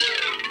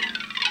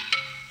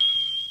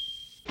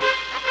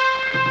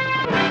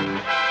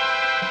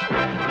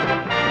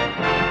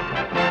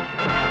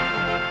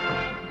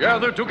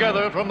gathered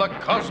together from the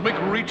cosmic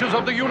reaches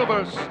of the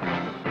universe,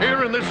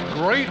 here in this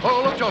great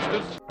hall of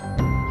justice.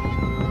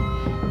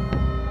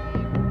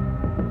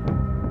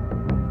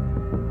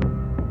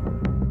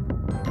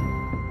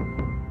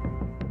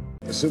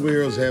 The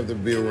superheroes have to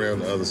be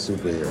around other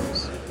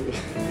superheroes.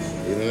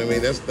 You know what I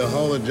mean? That's the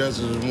Hall of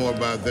Justice is more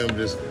about them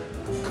just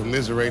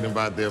commiserating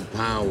about their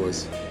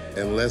powers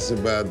and less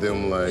about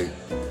them, like,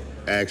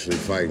 actually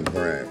fighting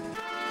crime.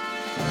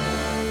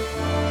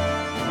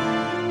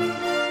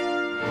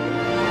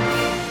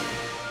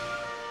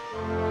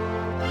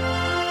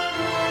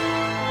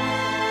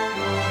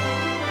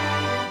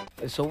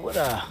 So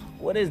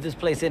what is this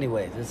place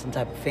anyway? Is this some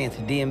type of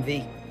fancy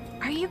DMV?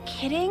 Are you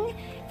kidding?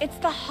 It's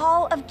the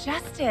Hall of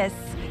Justice.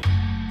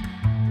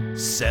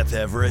 Seth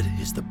Everett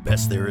is the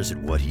best there is at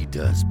what he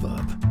does,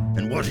 bub.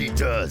 And what he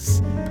does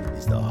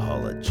is the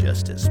Hall of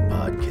Justice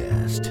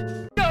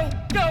podcast.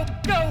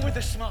 Go with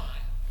a smile.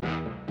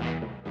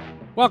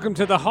 Welcome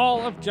to the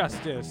Hall of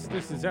Justice.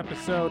 This is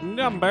episode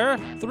number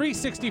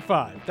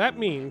 365. That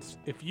means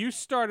if you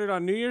started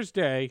on New Year's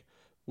Day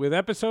with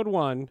episode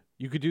 1,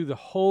 you could do the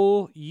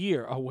whole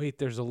year. Oh, wait,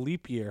 there's a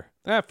leap year.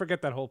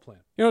 Forget that whole plan.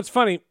 You know, it's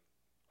funny.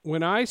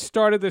 When I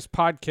started this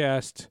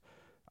podcast,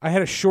 I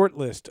had a short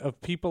list of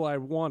people I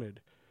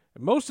wanted.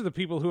 And most of the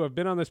people who have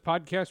been on this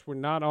podcast were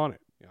not on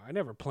it. You know, I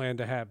never planned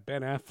to have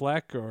Ben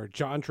Affleck or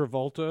John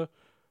Travolta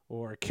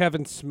or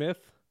Kevin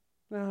Smith.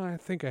 No, I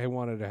think I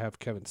wanted to have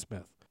Kevin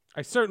Smith.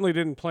 I certainly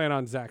didn't plan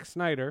on Zack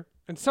Snyder.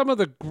 And some of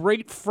the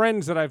great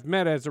friends that I've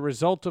met as a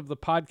result of the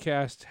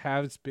podcast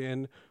has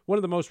been one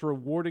of the most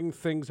rewarding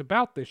things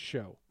about this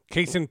show.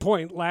 Case in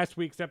point, last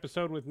week's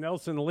episode with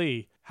Nelson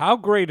Lee. How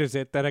great is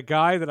it that a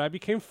guy that I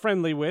became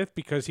friendly with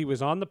because he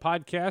was on the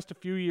podcast a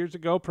few years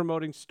ago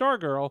promoting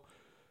Stargirl,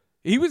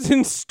 he was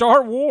in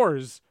Star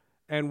Wars,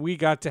 and we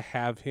got to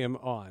have him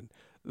on.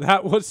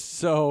 That was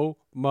so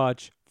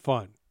much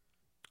fun.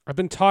 I've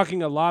been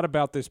talking a lot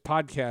about this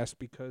podcast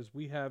because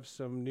we have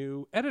some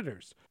new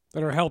editors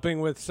that are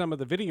helping with some of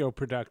the video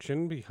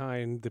production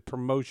behind the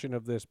promotion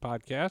of this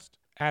podcast.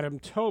 Adam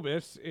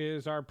Tobis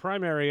is our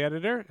primary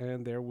editor,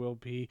 and there will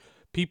be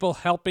people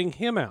helping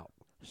him out.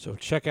 So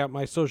check out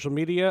my social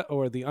media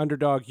or the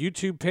Underdog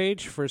YouTube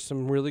page for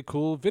some really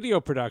cool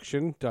video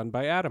production done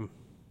by Adam.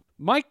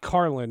 Mike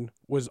Carlin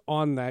was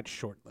on that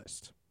short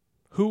list.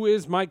 Who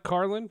is Mike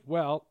Carlin?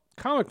 Well,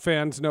 comic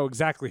fans know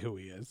exactly who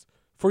he is.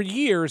 For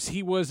years,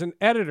 he was an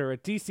editor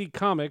at DC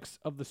Comics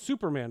of the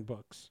Superman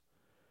books.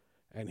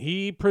 And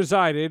he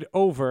presided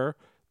over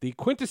the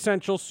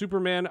quintessential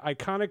Superman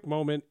iconic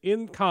moment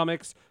in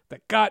comics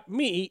that got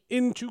me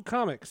into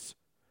comics,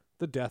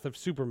 the death of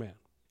Superman.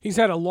 He's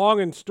had a long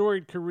and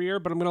storied career,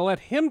 but I'm going to let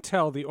him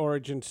tell the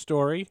origin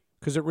story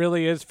because it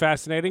really is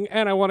fascinating,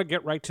 and I want to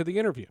get right to the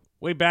interview.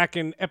 Way back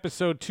in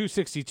episode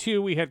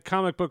 262, we had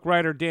comic book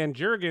writer Dan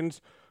Jurgens,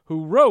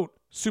 who wrote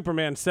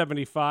Superman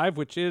 75,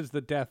 which is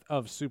the death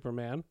of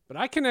Superman. But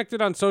I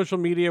connected on social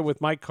media with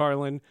Mike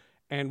Carlin,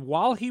 and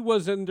while he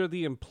was under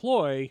the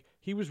employ,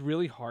 he was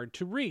really hard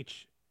to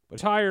reach, but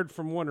tired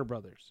from Warner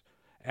Brothers.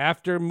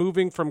 After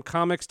moving from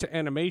comics to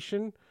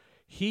animation,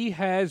 he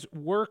has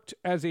worked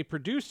as a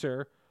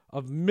producer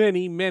of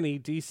many, many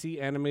DC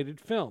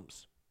animated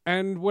films.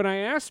 And when I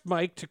asked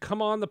Mike to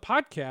come on the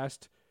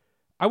podcast,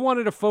 I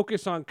wanted to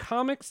focus on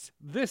comics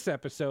this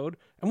episode,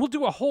 and we'll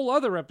do a whole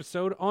other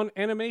episode on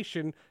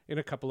animation in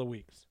a couple of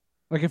weeks.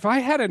 Like, if I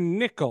had a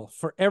nickel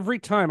for every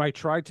time I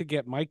tried to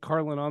get Mike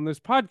Carlin on this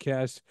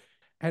podcast,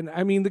 and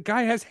I mean, the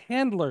guy has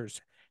handlers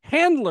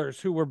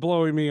who were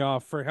blowing me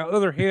off for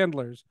other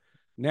handlers.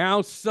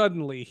 Now,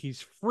 suddenly,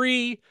 he's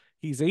free.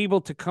 He's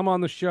able to come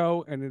on the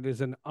show, and it is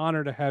an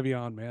honor to have you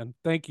on, man.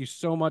 Thank you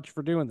so much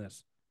for doing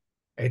this.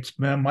 It's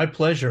my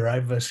pleasure.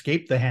 I've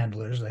escaped the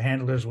handlers. The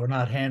handlers were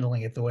not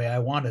handling it the way I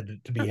wanted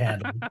it to be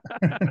handled.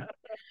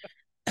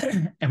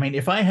 I mean,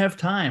 if I have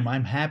time,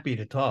 I'm happy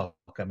to talk.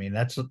 I mean,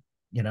 that's,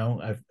 you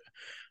know,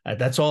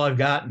 that's all I've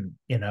gotten.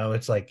 You know,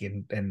 it's like,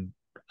 and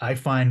I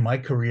find my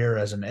career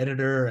as an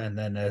editor and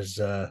then as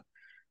a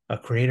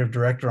creative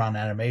director on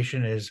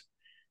animation is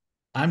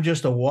I'm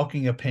just a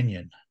walking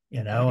opinion,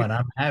 you know, and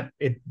I'm happy.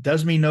 It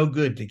does me no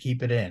good to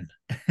keep it in.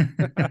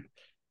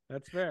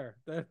 That's fair.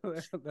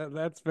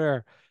 That's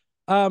fair.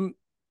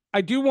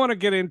 I do want to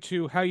get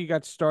into how you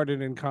got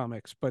started in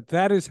comics, but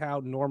that is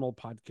how normal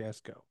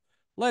podcasts go.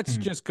 Let's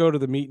just go to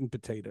the meat and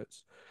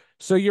potatoes.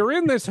 So you're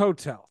in this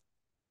hotel,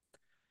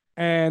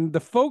 and the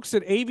folks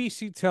at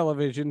ABC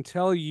Television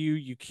tell you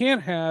you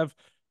can't have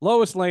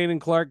Lois Lane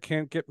and Clark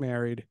Kent get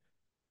married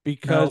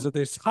because of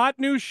this hot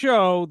new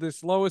show,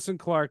 this Lois and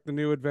Clark, The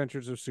New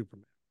Adventures of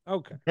Superman.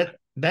 Okay.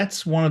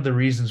 That's one of the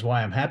reasons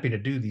why I'm happy to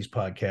do these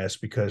podcasts,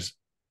 because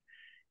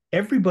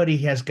everybody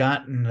has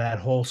gotten that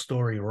whole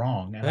story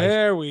wrong. And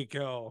there we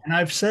go. And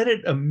I've said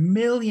it a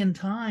million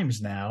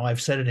times now. I've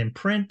said it in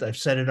print. I've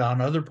said it on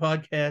other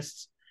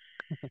podcasts.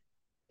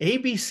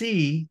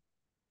 ABC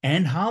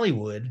and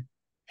Hollywood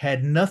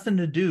had nothing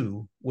to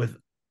do with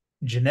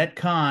Jeanette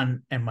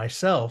Kahn and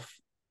myself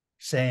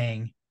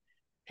saying,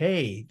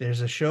 hey, there's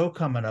a show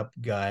coming up,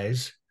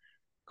 guys,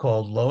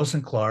 called Lois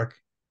and Clark.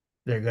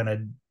 They're going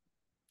to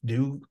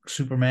do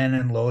Superman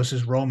and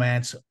Lois's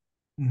romance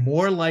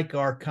more like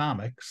our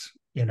comics,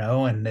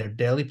 and their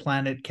Daily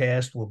Planet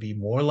cast will be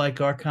more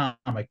like our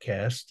comic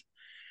cast.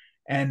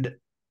 And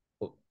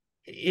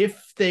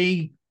if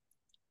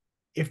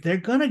they're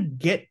gonna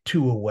get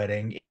to a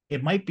wedding,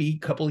 it might be a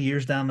couple of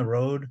years down the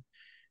road.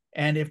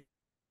 And if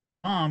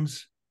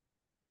moms,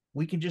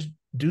 we can just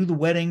do the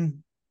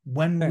wedding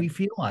when we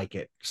feel like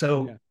it.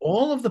 So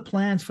all of the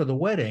plans for the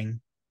wedding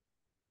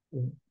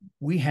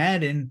we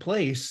had in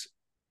place,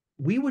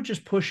 we were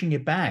just pushing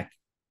it back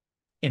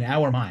in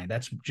our mind.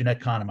 That's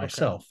Jeanette Kahn and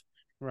myself.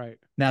 Right.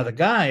 Now the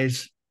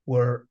guys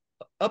were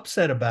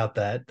upset about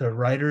that. The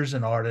writers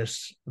and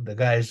artists, the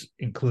guys,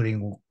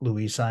 including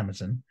Louise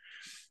Simonson.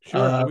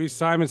 Sure. Louise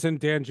Simonson,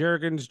 Dan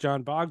Jurgens,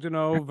 John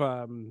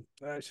Bogdanove,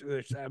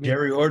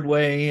 Jerry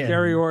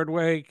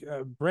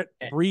Ordway, Brett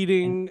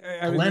Breeding,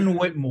 Glenn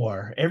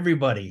Whitmore,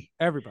 everybody.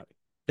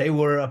 They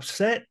were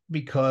upset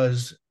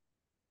because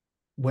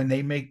when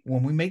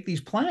we make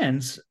these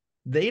plans,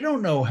 they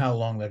don't know how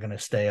long they're going to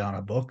stay on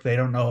a book. They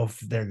don't know if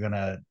they're going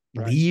to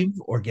leave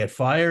or get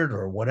fired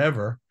or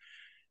whatever.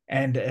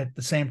 And at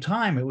the same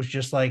time, it was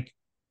just like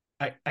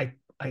I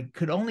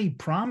could only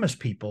promise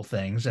people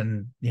things,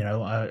 and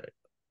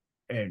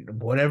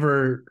and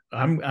whatever.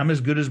 I'm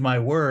as good as my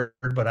word,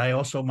 but I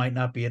also might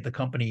not be at the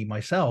company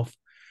myself.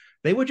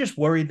 They were just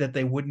worried that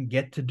they wouldn't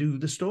get to do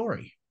the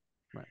story,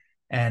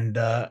 and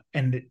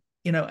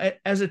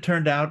as it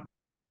turned out,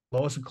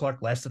 Lois and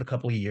Clark lasted a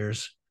couple of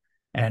years,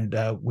 and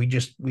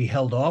we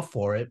held off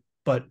for it.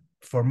 But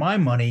for my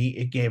money,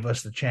 it gave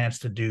us the chance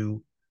to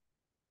do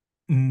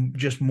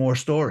just more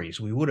stories.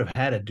 We would have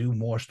had to do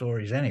more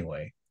stories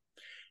anyway,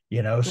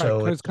 so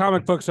because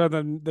comic books are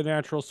the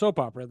natural soap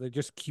opera. They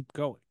just keep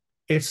going.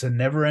 It's a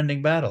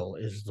never-ending battle,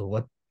 is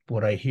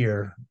what I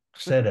hear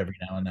said every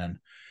now and then.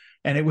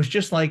 And it was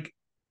just like,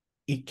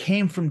 it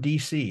came from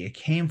DC. It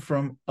came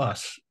from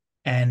us.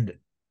 And,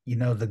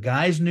 the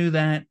guys knew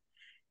that.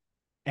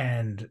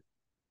 And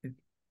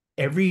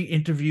every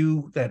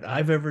interview that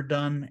I've ever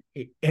done,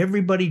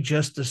 everybody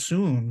just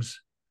assumes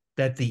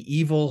that the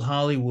evil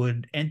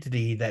Hollywood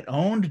entity that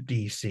owned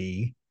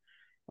DC.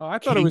 Oh, I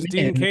thought it was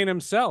Dean Cain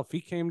himself.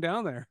 He came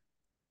down there.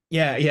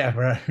 Yeah.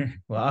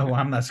 Well,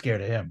 I'm not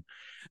scared of him.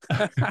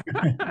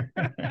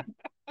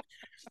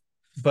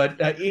 But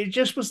it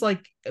just was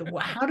like,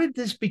 how did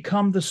this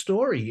become the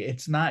story?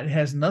 It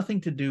has nothing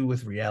to do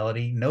with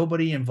reality.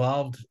 Nobody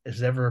involved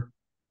has ever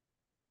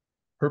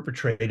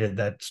perpetrated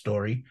that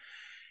story.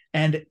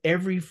 And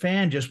every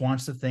fan just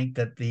wants to think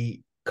that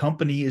the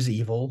company is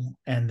evil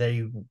and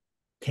they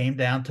came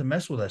down to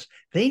mess with us.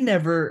 They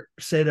never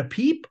said a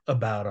peep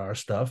about our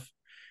stuff.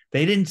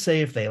 They didn't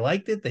say if they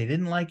liked it, they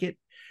didn't like it.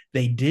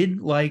 They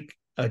did like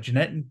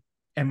Jeanette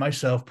and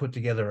myself put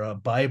together a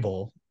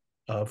Bible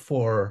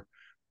for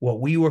what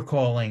we were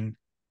calling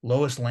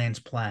Lois Lane's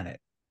Planet.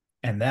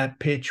 And that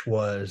pitch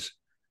was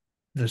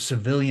the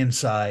civilian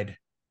side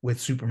with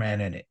Superman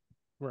in it.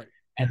 Right.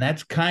 And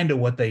that's kind of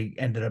what they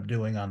ended up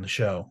doing on the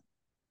show.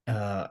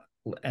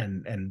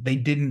 And they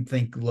didn't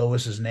think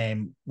Lois's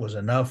name was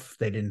enough.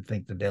 They didn't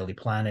think the Daily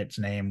Planet's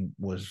name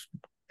was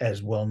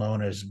as well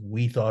known as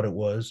we thought it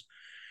was.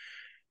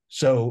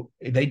 So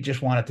they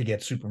just wanted to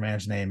get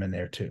Superman's name in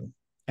there too.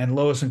 And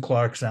Lois and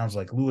Clark sounds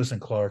like Lewis and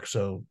Clark,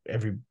 so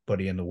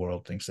everybody in the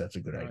world thinks that's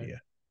a good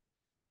idea.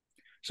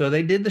 So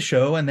they did the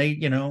show, and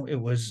it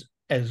was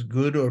as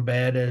good or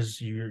bad as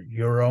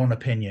your own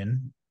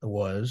opinion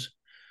was.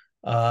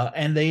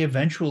 And they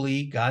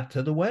eventually got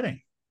to the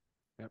wedding.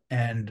 Yep.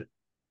 And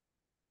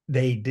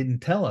they didn't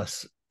tell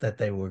us that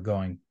they were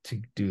going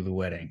to do the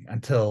wedding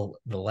until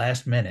the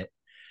last minute.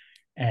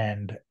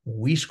 And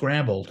we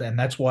scrambled, and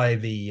that's why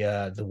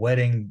the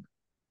wedding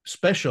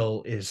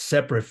special is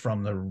separate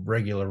from the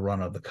regular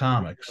run of the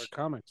comics.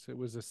 It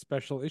was a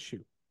special issue.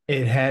 I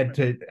had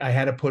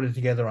to put it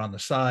together on the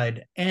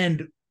side,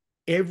 and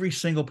every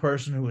single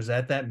person who was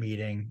at that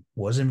meeting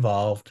was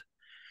involved.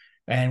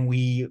 And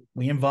we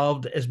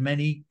involved as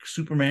many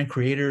Superman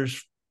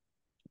creators,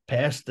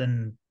 past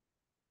and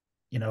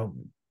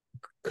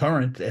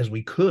current, as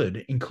we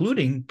could,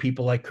 including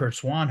people like Kurt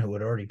Swan, who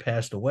had already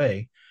passed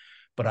away.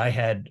 But I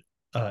had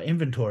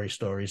inventory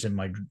stories in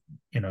my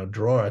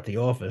drawer at the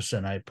office,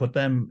 and I put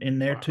them in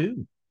there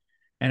too.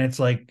 And it's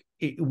like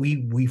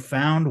we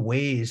found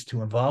ways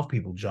to involve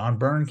people. John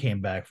Byrne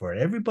came back for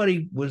it.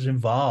 Everybody was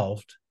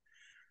involved.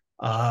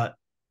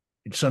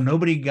 So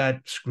nobody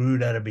got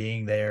screwed out of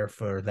being there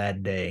for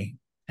that day.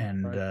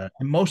 And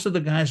most of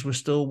the guys were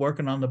still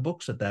working on the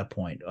books at that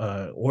point.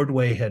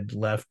 Ordway had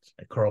left.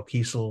 Carl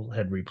Kiesel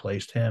had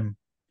replaced him.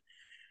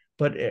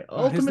 But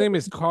his name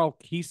is Carl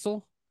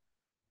Kiesel?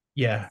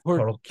 Yeah. For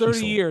Carl 30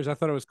 Kiesel. years, I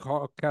thought it was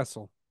Carl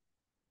Kessel.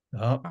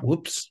 Oh,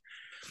 whoops.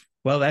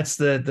 Well, that's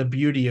the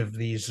beauty of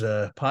these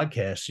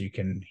podcasts. You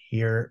can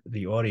hear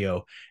the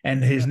audio.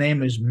 And his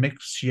name is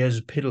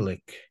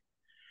Mixyezpidlik.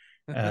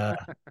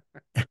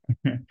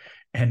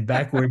 And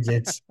backwards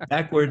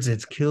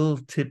it's Kill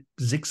Tip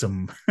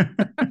Zixum.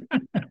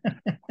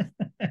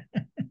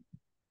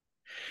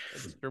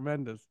 That's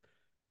tremendous.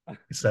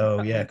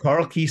 So yeah,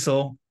 Carl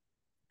Kiesel,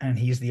 and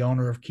he's the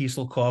owner of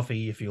Kiesel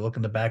Coffee. If you look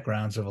in the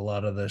backgrounds of a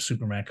lot of the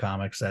Superman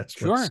comics, that's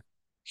what's Sure.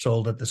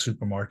 sold at the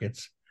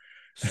supermarkets.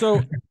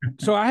 So,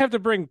 so I have to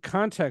bring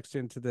context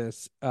into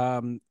this.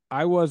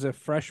 I was a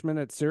freshman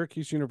at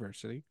Syracuse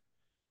University,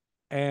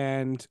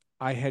 and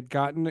I had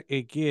gotten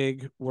a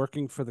gig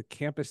working for the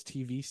campus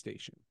TV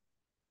station.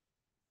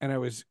 And I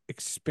was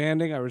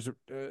expanding. I was,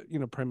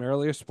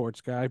 primarily a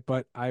sports guy,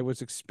 but I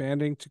was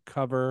expanding to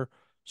cover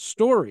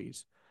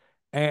stories.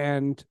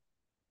 And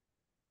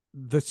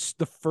the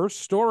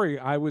first story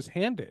I was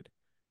handed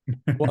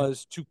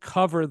was to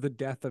cover the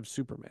death of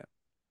Superman.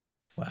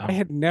 I Wow.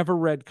 had never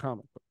read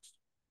comic books.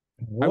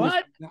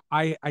 What?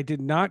 I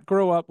did not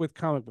grow up with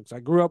comic books. I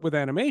grew up with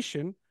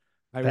animation.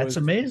 I That's was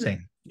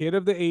amazing. kid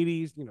of the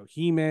 80s,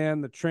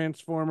 He-Man, the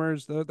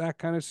Transformers, that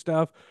kind of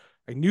stuff.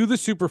 I knew the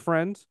Super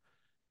Friends,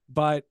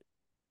 but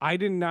I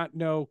did not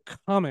know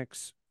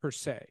comics per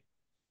se.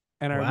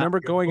 And I Wow. remember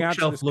Your going out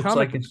to bookshelf this looks comic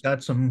like book. it's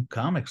got some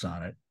comics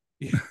on it.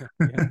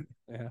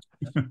 Yeah.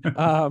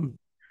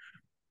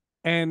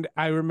 And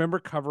I remember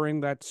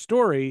covering that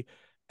story.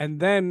 And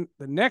then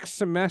the next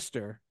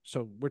semester,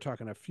 so we're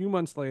talking a few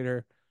months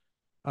later,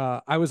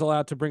 I was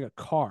allowed to bring a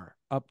car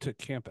up to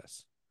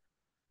campus.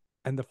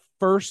 And the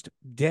first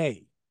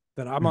day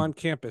that I'm on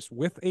campus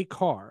with a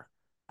car,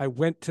 I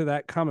went to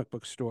that comic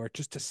book store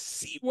just to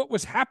see what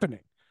was happening.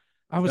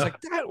 I was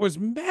like, that was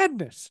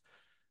madness.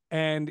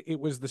 And it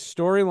was the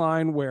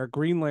storyline where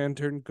Green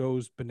Lantern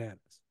goes bananas.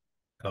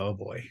 Oh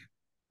boy.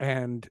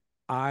 And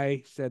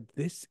I said,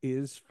 this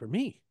is for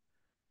me.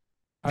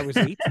 I was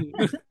 18.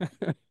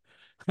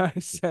 I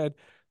said,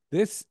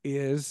 this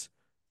is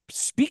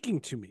speaking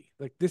to me.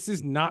 Like, this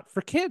is not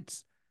for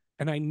kids.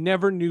 And I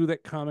never knew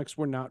that comics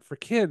were not for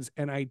kids.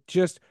 And I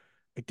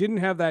didn't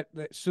have that.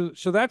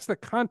 So that's the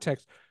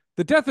context.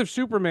 The death of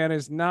Superman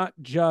is not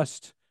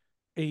just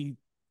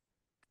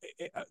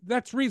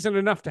that's reason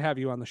enough to have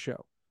you on the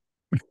show.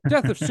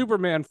 Death of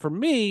Superman for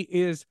me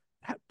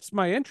that's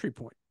my entry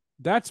point.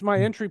 That's my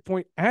entry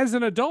point as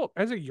an adult,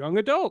 as a young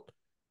adult.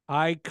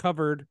 I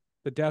covered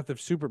the death of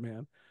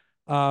Superman,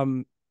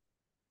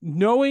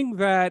 knowing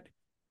that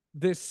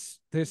this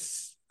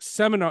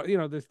seminar,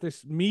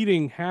 this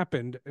meeting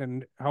happened,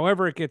 and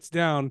however it gets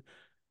down,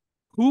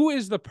 who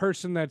is the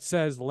person that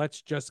says,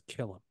 let's just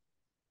kill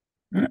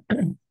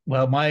him?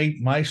 Well,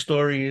 my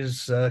story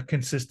is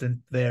consistent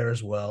there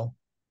as well.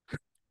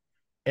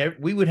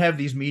 We would have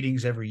these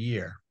meetings every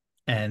year,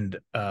 and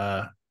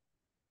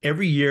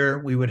every year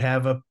we would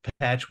have a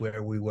patch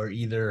where we were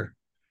either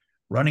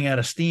running out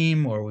of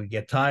steam or we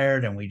get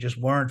tired and we just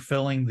weren't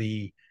filling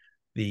the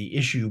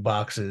issue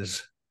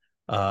boxes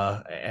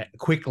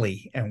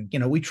quickly. And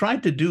we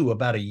tried to do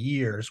about a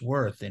year's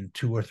worth in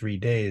 2 or 3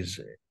 days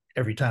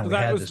every time So we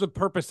that had was this. the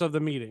purpose of the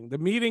meeting. The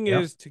meeting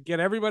is to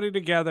get everybody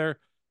together,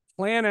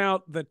 plan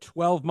out the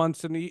 12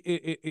 months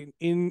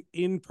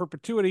in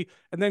perpetuity,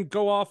 and then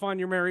go off on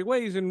your merry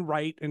ways and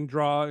write and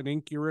draw and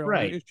ink your own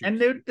Right. issues.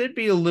 And there'd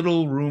be a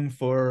little room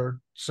for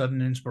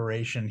sudden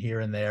inspiration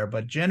here and there,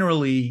 but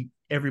generally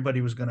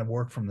everybody was going to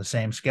work from the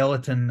same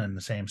skeleton and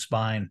the same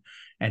spine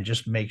and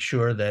just make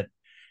sure that,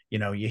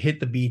 you hit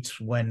the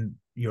beats when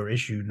your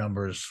issue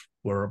numbers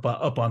were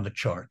up on the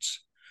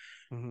charts.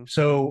 Mm-hmm.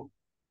 So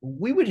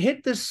we would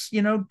hit this,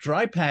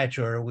 dry patch,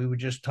 or we were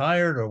just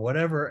tired or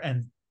whatever.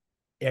 And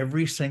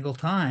every single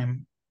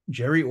time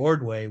Jerry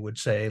Ordway would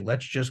say,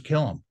 let's just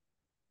kill him.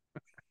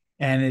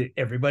 And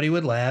everybody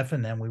would laugh,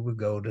 and then we would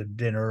go to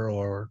dinner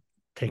or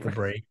take a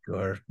break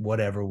or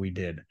whatever we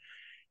did.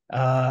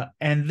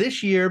 And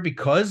this year,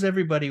 because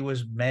everybody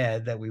was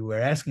mad that we were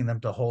asking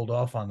them to hold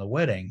off on the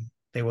wedding,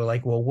 they were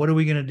like, well, what are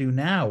we going to do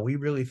now? We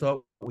really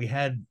thought we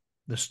had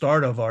the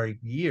start of our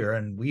year,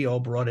 and we all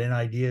brought in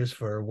ideas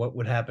for what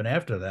would happen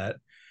after that.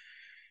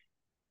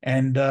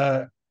 And,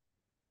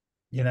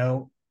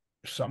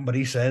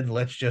 somebody said,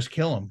 let's just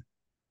kill him.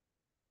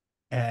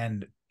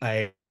 And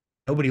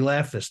nobody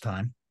laughed this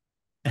time.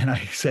 And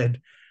I said,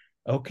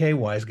 okay,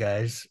 wise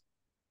guys,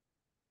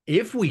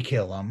 if we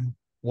kill him,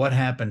 what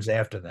happens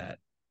after that?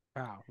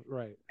 Wow,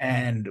 right.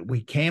 And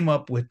we came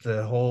up with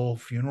the whole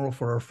Funeral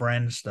for a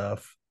Friend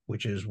stuff,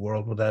 which is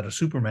World Without a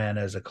Superman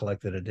as a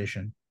collected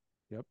edition.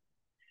 Yep.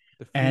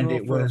 And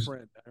it was a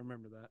friend. I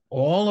remember that.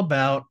 all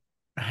about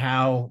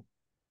how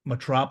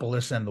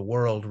Metropolis and the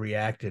world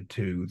reacted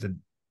to the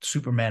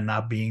Superman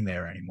not being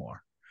there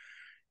anymore.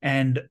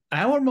 And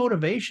our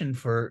motivation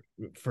for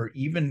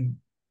even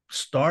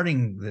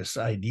starting this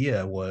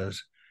idea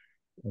was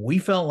we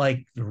felt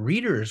like the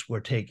readers were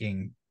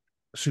taking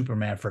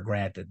Superman for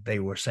granted. They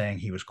were saying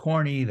he was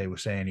corny. They were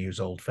saying he was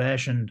old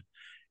fashioned.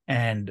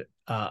 And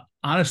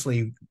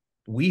honestly,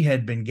 we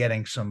had been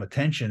getting some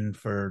attention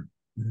for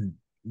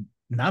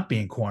not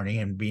being corny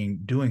and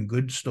doing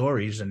good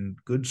stories and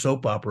good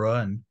soap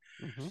opera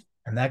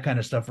and that kind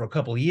of stuff for a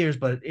couple of years,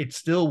 but it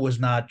still was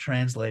not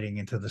translating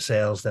into the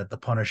sales that the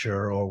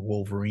Punisher or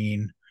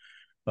Wolverine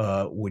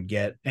would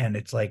get. And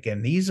it's like,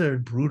 and these are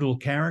brutal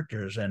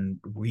characters, and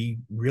we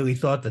really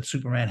thought that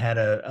Superman had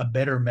a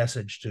better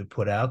message to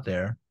put out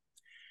there.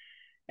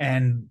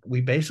 And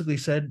we basically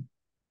said,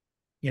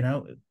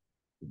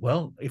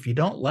 well, if you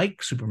don't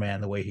like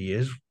Superman the way he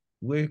is,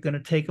 we're going to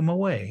take him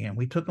away. And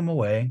we took him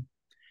away.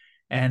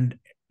 And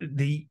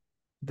the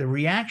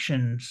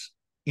reactions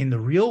in the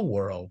real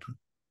world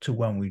to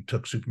when we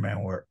took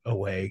Superman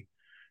away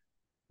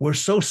were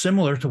so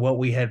similar to what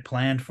we had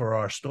planned for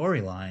our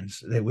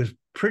storylines. It was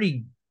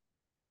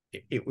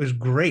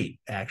great,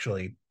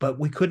 actually, but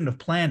we couldn't have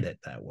planned it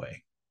that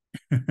way.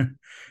 It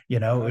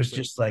was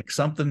just like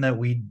something that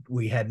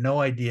we had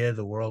no idea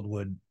the world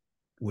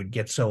would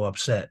get so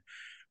upset.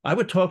 I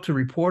would talk to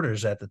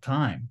reporters at the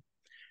time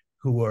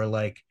who were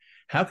like,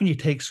 how can you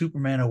take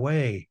Superman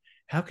away?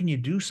 How can you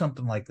do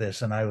something like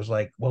this? And I was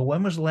like, well,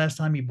 when was the last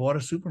time you bought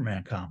a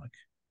Superman comic?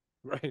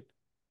 Right.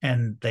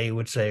 And they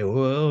would say,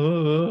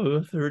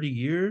 oh, 30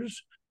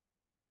 years.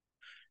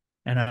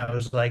 And I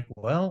was like,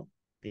 well,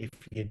 if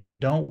you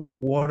don't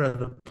water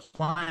the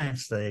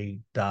plants, they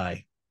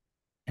die.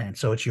 And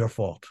so it's your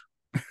fault.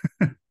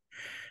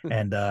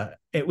 And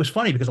it was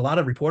funny because a lot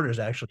of reporters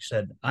actually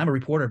said, I'm a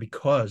reporter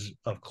because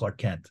of Clark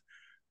Kent,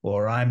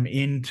 or I'm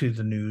into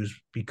the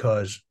news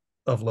because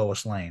of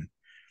Lois Lane.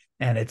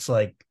 And it's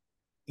like,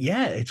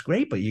 yeah, it's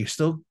great, but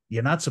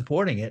you're not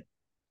supporting it.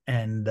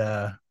 And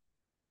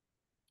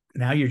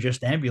now you're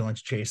just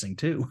ambulance chasing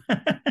too.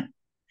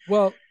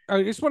 Well,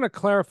 I just want to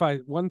clarify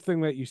one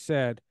thing that you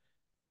said.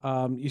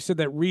 You said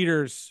that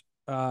readers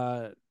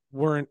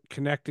weren't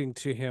connecting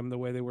to him the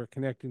way they were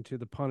connecting to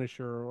the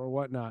Punisher or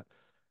whatnot.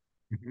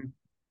 Mm-hmm.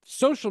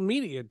 Social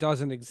media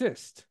doesn't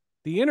exist.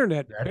 The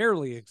internet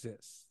barely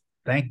exists.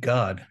 Thank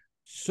God.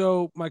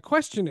 So my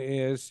question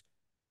is,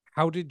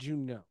 how did you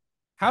know?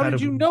 How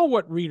did you know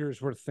what readers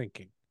were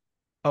thinking?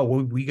 Oh,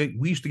 well, we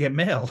used to get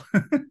mail.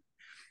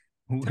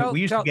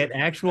 We used to get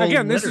actual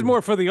again, letters. This is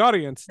more for the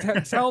audience.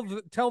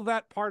 Tell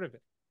that part of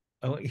it.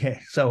 Oh, yeah.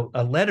 So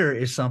a letter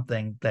is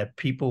something that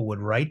people would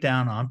write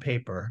down on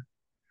paper,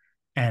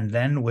 and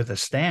then with a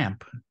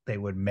stamp, they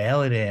would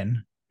mail it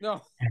in.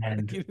 No,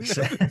 and you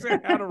didn't know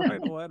how to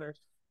write a letter.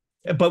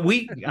 But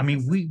we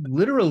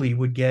literally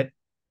would get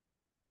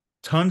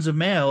tons of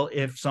mail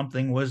if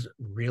something was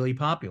really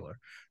popular.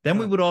 Then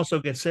we would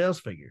also get sales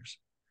figures.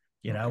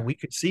 We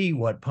could see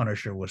what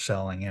Punisher was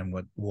selling and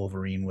what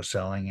Wolverine was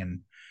selling,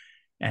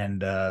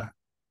 and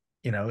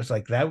it's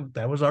like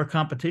that was our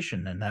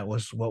competition, and that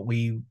was what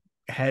we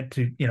had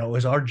to, it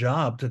was our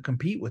job to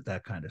compete with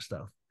that kind of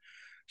stuff.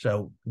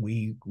 So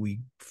we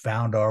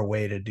found our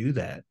way to do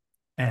that,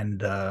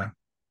 and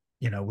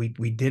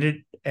we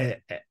did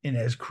it in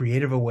as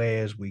creative a way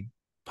as we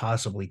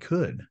possibly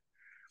could.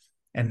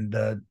 And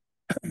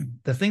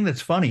the thing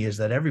that's funny is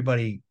that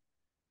everybody,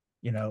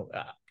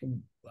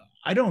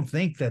 I don't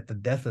think that the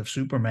death of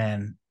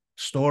Superman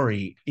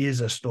story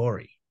is a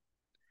story.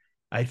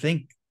 I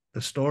think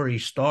the story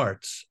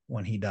starts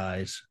when he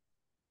dies,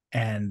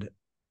 and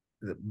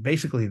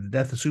basically the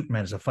death of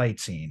Superman is a fight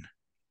scene.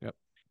 Yep.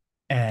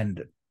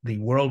 And the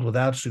world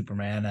without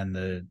Superman and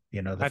the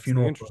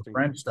funeral for a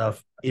friend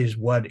stuff is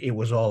what it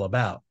was all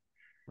about.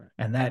 Right.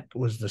 And that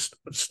was the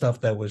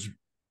stuff that was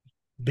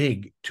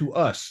big to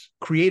us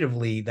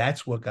creatively.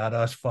 That's what got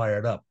us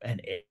fired up,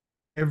 and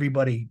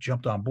everybody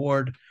jumped on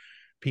board.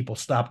 People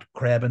stopped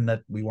crabbing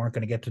that we weren't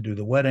going to get to do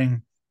the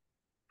wedding,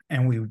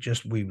 and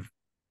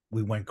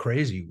we went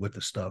crazy with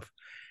the stuff.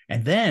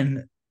 And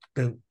then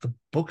the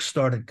books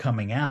started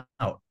coming out,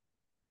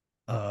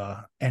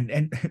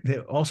 and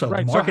also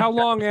right. So how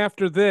long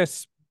after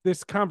this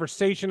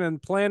conversation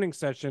and planning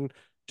session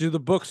do the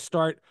books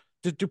start?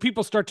 Do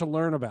people start to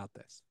learn about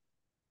this?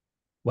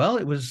 Well,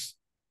 it was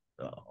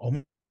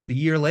almost a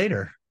year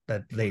later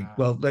that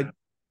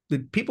the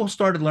people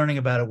started learning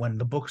about it when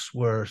the books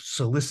were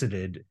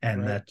solicited,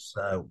 and that's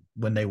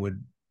when they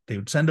would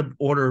send an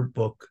order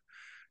book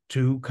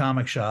to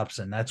comic shops,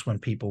 and that's when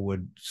people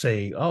would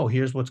say, oh,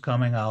 here's what's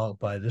coming, I'll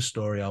buy this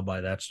story, I'll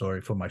buy that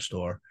story for my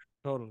store.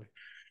 Totally.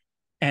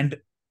 And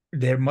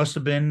there must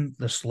have been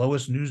the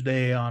slowest news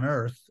day on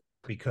earth,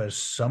 because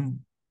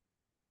some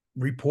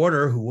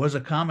reporter who was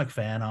a comic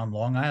fan on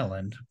Long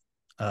Island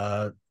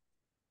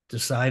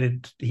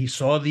decided, he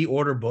saw the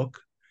order book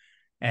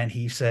and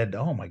he said,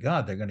 oh my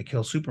God, they're going to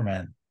kill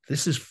Superman.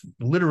 This is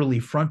literally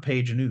front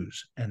page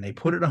news. And they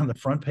put it on the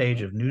front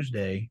page of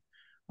Newsday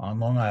on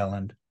Long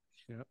Island.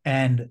 Yep.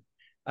 And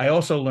I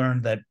also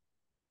learned that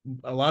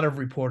a lot of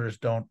reporters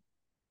don't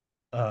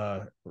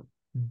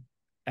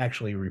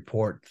actually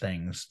report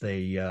things.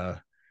 They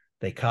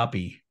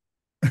copy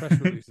press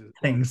releases,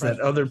 things that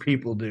other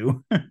people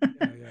do.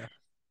 Yeah.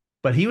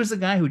 But he was the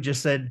guy who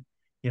just said,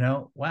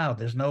 wow,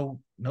 there's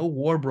no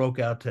war broke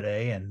out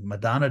today, and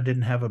Madonna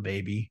didn't have a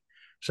baby.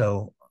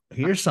 So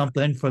here's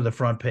something for the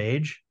front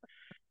page.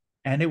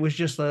 And it was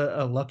just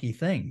a lucky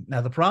thing.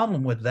 Now, the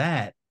problem with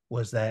that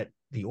was that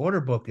the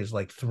order book is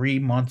like 3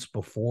 months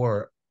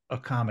before a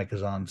comic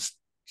is on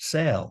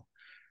sale.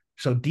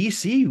 So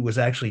DC was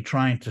actually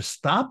trying to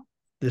stop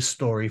this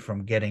story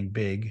from getting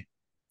big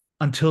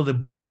until the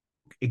book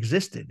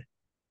existed.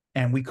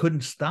 And we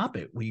couldn't stop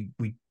it.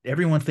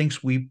 Everyone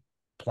thinks we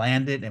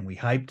planned it and we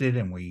hyped it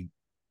and we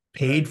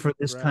paid for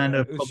this kind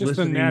of publicity. It's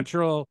just a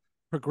natural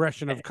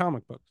progression of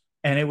comic books.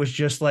 And it was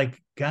just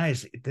like,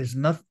 guys, there's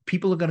nothing.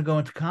 People are going to go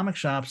into comic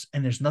shops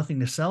and there's nothing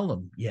to sell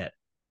them yet.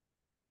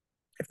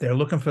 If they're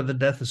looking for the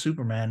death of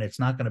Superman, it's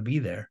not going to be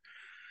there.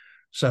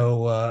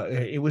 So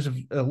it was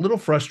a little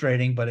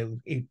frustrating, but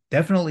it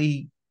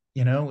definitely,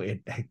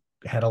 it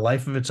had a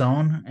life of its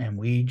own, and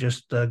we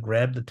just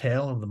grabbed the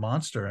tail of the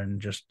monster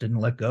and just didn't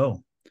let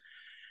go.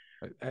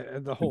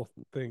 And the whole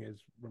thing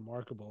is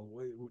remarkable.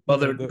 Well,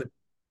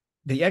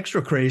 the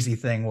extra crazy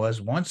thing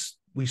was once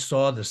we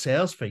saw the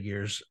sales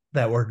figures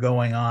that were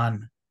going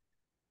on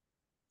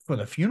for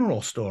the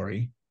funeral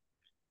story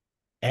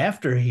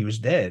after he was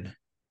dead,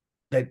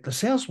 that the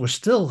sales were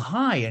still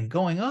high and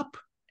going up.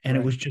 And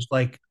It was just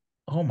like,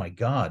 oh my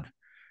God.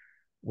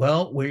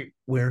 Well, we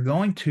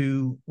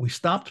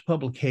stopped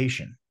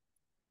publication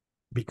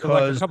because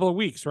for like a couple of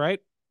weeks, right?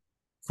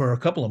 For a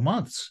couple of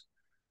months,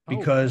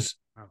 because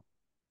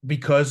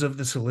of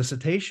the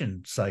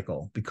solicitation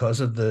cycle,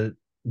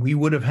 we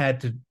would have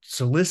had to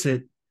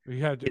solicit. We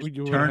had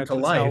to turn to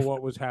life. tell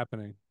what was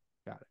happening.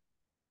 Got it.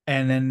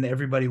 And then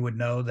everybody would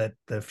know that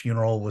the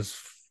funeral was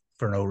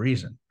for no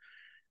reason.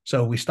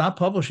 So we stopped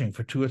publishing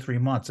for 2 or 3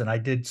 months, and I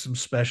did some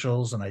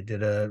specials, and I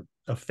did a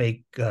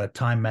fake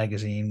Time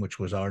magazine, which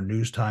was our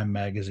news Time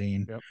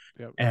magazine.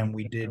 Yep. And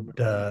we did,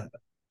 Lex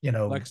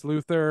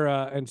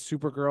Luthor and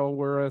Supergirl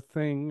were a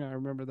thing. I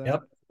remember that.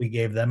 Yep. We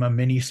gave them a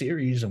mini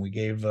series, and we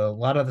gave a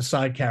lot of the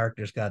side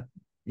characters got,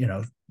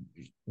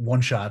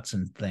 one shots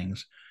and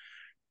things.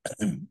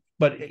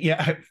 But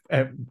yeah,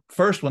 at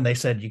first when they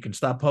said you can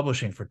stop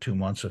publishing for 2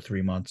 months or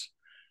 3 months,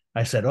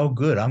 I said, oh,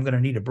 good. I'm going to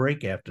need a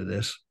break after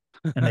this.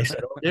 And they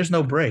said, oh, there's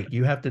no break.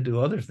 You have to do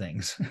other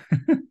things.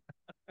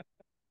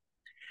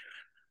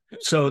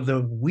 So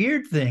the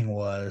weird thing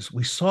was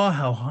we saw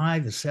how high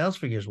the sales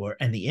figures were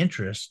and the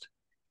interest.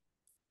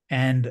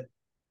 And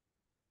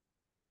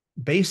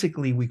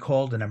basically we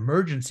called an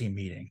emergency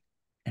meeting,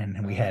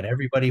 and we had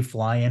everybody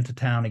fly into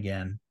town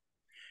again.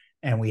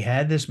 And we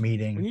had this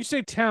meeting. When you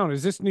say town,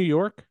 is this New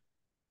York?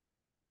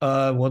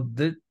 Well,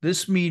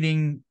 this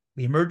meeting,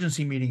 the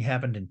emergency meeting,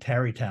 happened in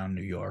Tarrytown,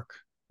 New York.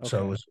 Okay.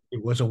 So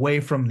it was away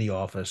from the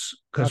office,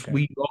 because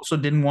we also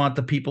didn't want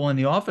the people in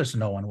the office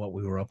knowing what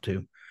we were up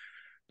to,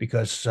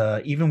 because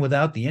even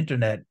without the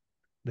internet,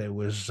 there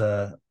was,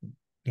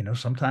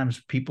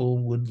 sometimes people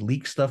would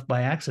leak stuff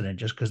by accident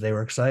just because they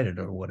were excited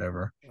or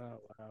whatever. Oh,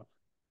 wow.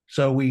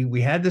 So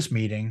we had this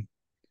meeting,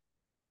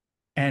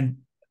 and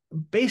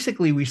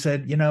basically we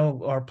said,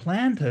 our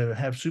plan to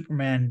have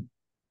Superman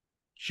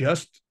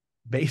just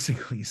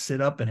basically sit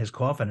up in his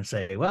coffin and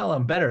say, well,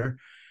 I'm better,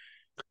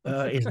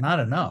 is not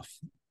enough.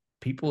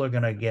 People are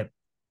going to get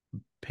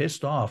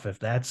pissed off if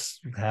that's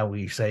how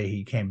we say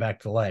he came back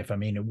to life. I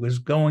mean, it was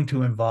going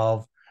to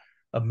involve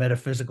a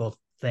metaphysical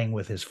thing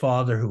with his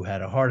father who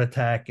had a heart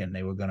attack, and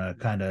they were going to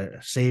kind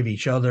of save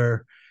each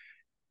other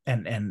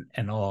and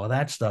all of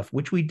that stuff,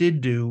 which we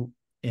did do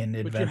in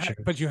Adventure.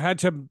 But you had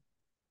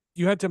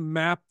to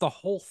map the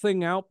whole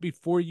thing out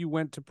before you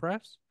went to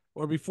press,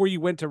 or before you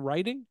went to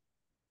writing.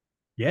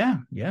 Yeah.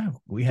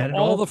 We had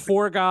all the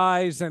 4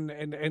 guys and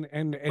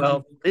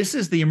well, this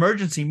is the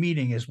emergency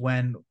meeting, is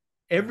when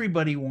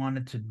everybody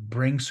wanted to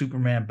bring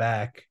Superman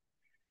back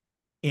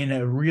in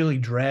a really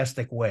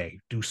drastic way,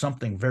 do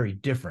something very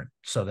different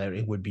so that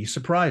it would be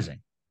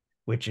surprising,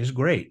 which is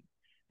great,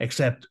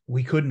 except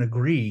we couldn't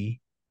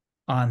agree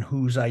on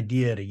whose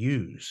idea to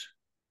use.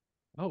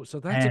 Oh, so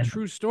that's a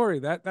true story.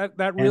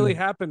 That really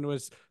happened.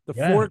 Was the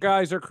 4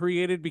 guys are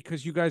created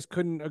because you guys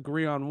couldn't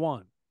agree on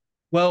one?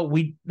 Well,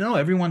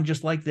 everyone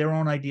just liked their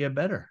own idea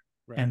better.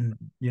 Right. And,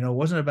 it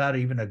wasn't about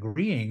even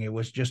agreeing. It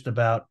was just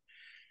about,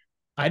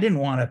 I didn't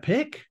want to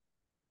pick.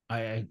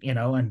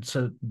 And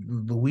so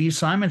Louise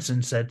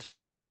Simonson said,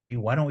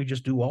 why don't we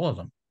just do all of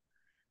them?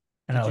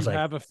 And I was like,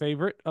 have a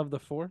favorite of the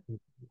 4?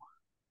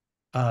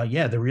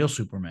 Yeah, the real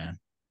Superman.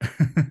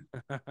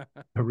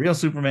 The real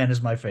Superman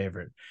is my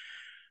favorite.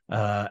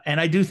 And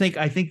I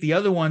think the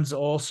other ones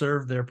all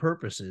serve their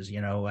purposes.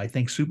 I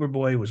think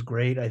Superboy was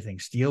great. I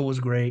think Steel was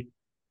great.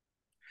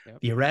 Yep.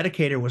 The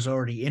Eradicator was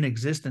already in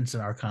existence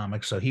in our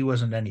comics, so he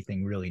wasn't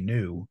anything really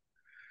new.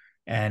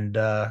 And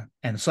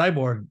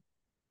Cyborg,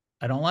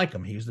 I don't like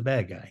him. He was the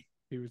bad guy.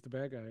 He was the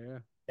bad guy, yeah.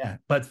 Yeah,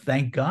 but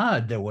thank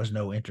God there was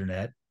no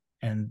internet,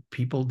 and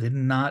people did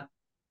not,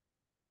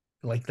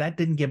 like, that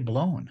didn't get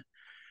blown.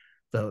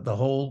 The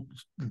whole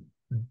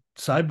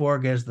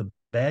Cyborg as the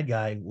bad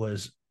guy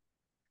was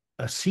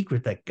a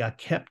secret that got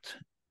kept,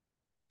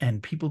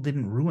 and people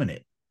didn't ruin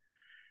it.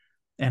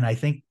 And I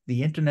think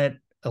the internet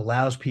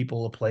allows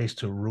people a place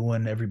to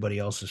ruin everybody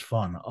else's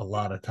fun a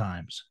lot of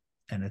times,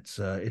 and it's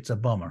a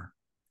bummer.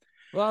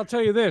 Well, I'll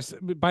tell you this: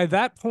 by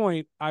that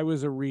point, I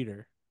was a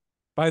reader.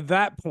 By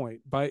that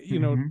point,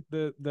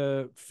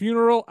 the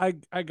funeral,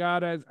 I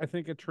got as, I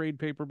think, a trade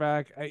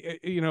paperback. I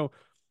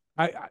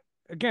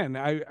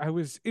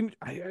was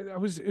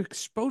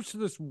exposed to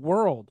this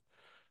world,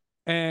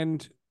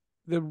 and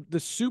the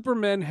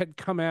Supermen had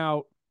come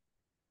out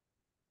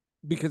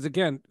because,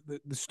 again,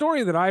 the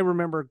story that I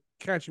remember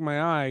catching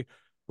my eye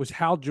was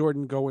Hal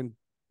Jordan going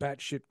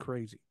batshit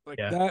crazy.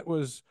 That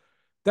was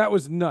that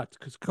was nuts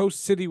because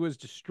Coast City was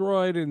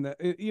destroyed and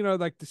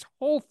like this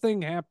whole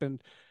thing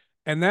happened.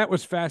 And that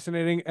was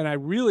fascinating. And I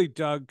really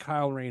dug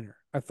Kyle Rayner.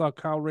 I thought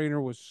Kyle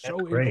Rayner was That's so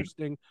great.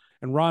 interesting.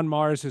 And Ron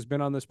Mars has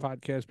been on this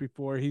podcast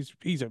before.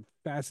 He's a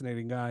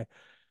fascinating guy.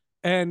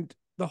 And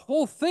the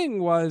whole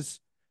thing was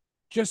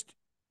just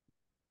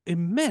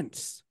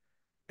immense.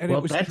 And it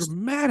Well, was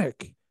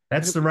dramatic.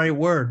 that's the right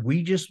word.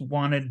 We just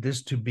wanted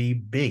this to be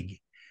big.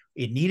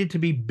 It needed to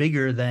be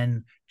bigger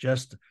than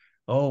just,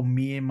 oh,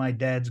 me and my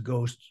dad's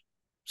ghost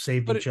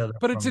saved each other.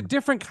 But it's a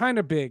different kind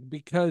of big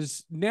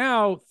because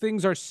now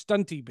things are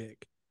stunty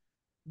big.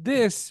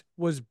 This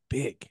was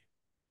big.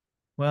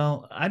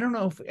 Well, I don't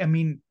know if, I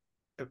mean,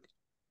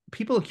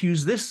 people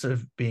accuse this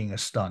of being a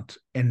stunt.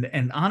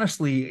 And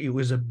honestly, it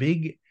was a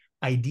big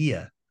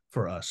idea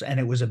for us. And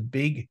it was a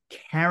big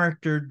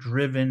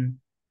character-driven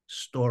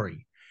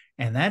story.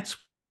 And that's,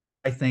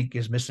 I think,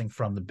 is missing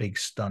from the big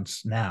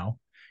stunts now,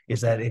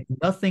 is that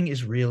nothing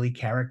is really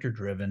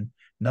character-driven.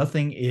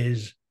 Nothing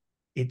is,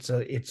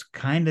 it's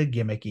kind of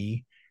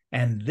gimmicky.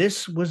 And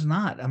this was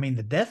not. I mean,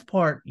 the death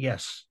part,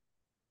 yes,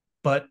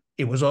 but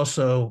it was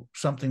also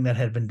something that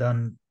had been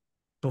done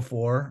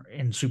before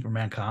in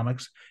Superman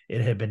comics.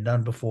 It had been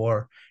done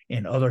before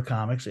in other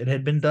comics. It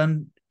had been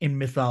done in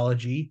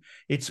mythology.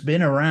 It's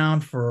been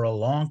around for a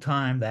long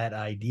time, that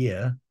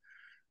idea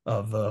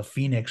of a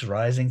phoenix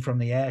rising from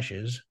the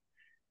ashes,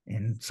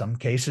 in some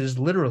cases,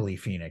 literally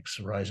phoenix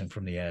rising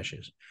from the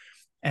ashes.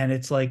 And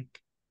it's like,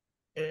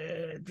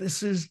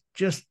 this is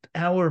just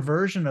our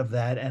version of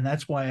that. And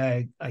that's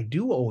why I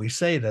do always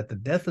say that the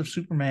death of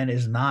Superman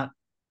is not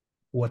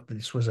what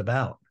this was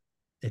about.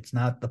 It's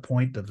not the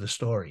point of the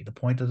story. The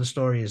point of the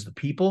story is the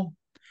people,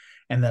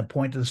 and the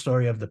point of the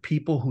story of the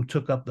people who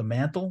took up the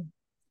mantle,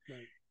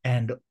 right,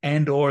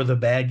 and or the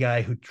bad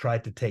guy who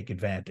tried to take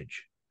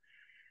advantage.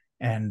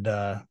 And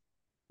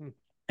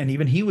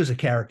even he was a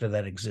character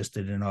that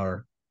existed in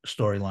our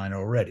storyline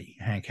already,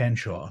 Hank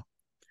Henshaw.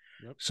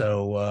 Yep.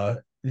 So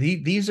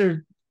these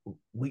are,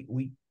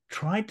 we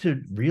tried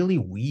to really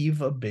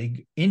weave a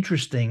big,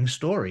 interesting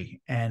story,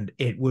 and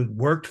it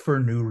worked for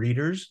new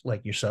readers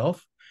like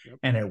yourself. Yep.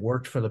 And it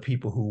worked for the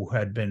people who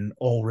had been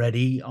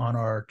already on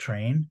our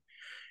train,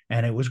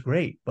 and it was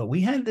great. But we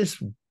had this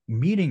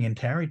meeting in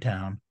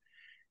Tarrytown,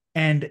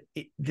 and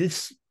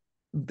this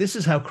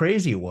is how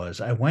crazy it was.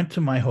 I went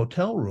to my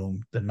hotel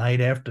room the night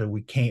after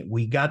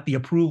we got the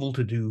approval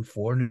to do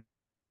 4 new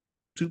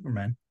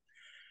Supermen,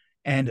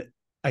 and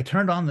I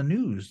turned on the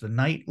news, the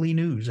nightly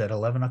news at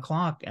 11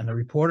 o'clock, and the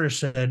reporter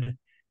said,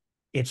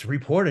 it's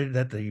reported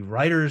that the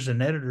writers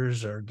and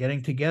editors are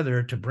getting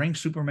together to bring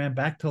Superman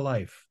back to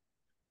life.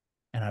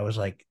 And I was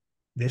like,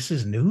 this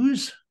is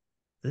news?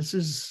 This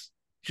is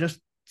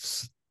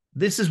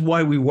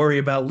why we worry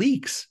about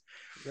leaks.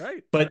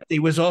 Right. But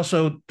it was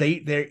also,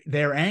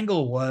 their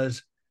angle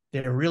was,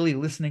 they're really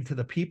listening to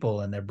the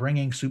people and they're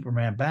bringing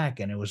Superman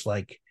back. And it was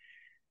like,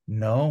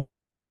 no,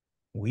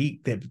 we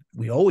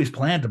always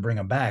planned to bring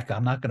him back.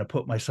 I'm not going to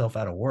put myself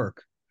out of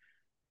work.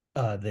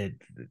 That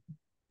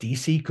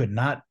DC could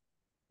not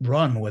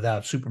run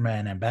without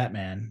Superman and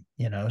Batman,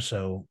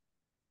 so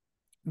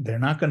they're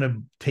not going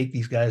to take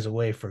these guys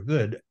away for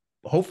good.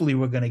 Hopefully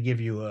we're going to give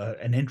you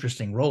an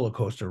interesting roller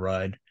coaster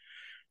ride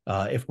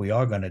if we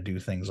are going to do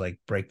things like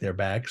break their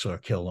backs or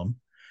kill them.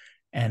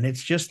 And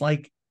it's just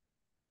like,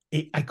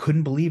 I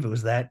couldn't believe it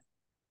was that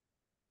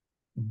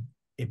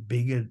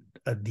big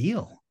a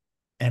deal.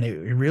 And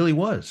it really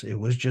was. It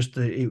was just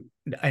and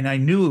I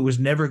knew it was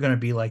never going to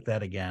be like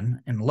that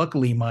again. And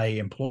luckily my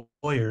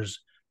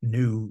employers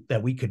knew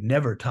that we could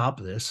never top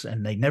this,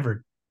 and they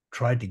never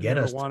tried to get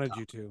us. Wanted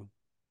you to.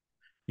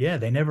 Yeah,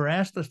 they never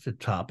asked us to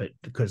top it,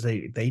 because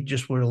they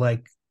just were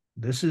like,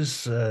 this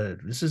is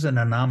an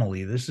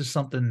anomaly. This is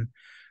something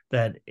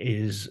that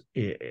is,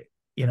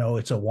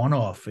 it's a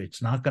one-off.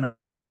 It's not going to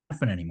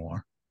happen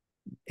anymore.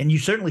 And you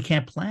certainly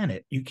can't plan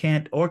it. You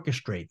can't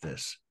orchestrate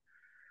this.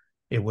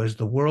 It was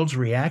the world's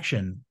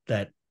reaction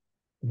that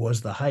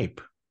was the hype.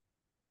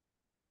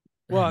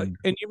 Well,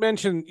 and you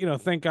mentioned,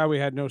 thank God we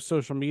had no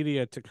social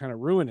media to kind of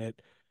ruin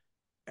it.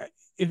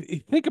 If you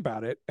think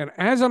about it, and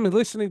as I'm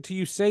listening to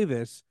you say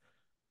this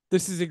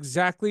is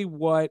exactly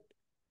what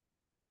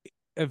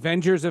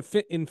Avengers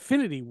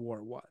Infinity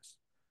War was.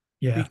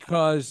 Yeah.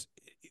 Because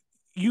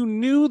you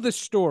knew the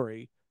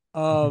story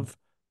of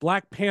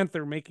Black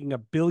Panther making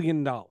 $1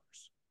 billion.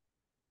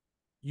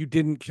 You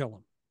didn't kill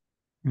him.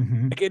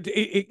 Like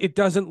it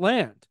doesn't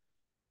land.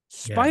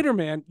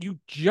 Spider-Man, you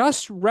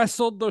just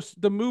wrestled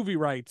the movie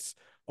rights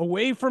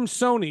away from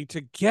Sony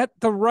to get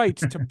the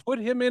rights to put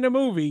him in a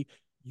movie.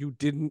 You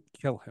didn't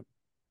kill him.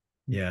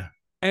 Yeah.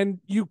 And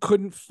you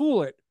couldn't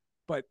fool it.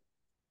 But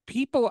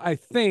people, I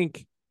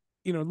think,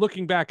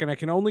 looking back, and I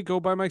can only go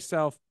by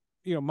myself,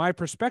 my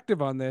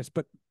perspective on this,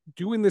 but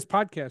doing this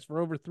podcast for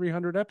over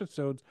 300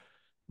 episodes,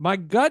 my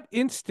gut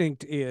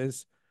instinct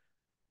is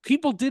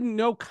people didn't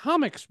know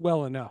comics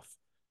well enough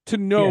to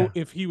know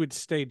if he would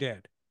stay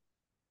dead.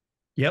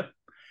 Yep.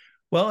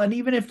 Well, and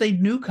even if they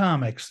knew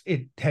comics,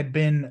 it had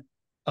been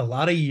a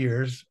lot of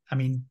years. I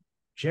mean,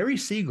 Jerry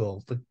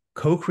Siegel,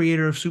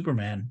 co-creator of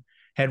Superman,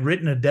 had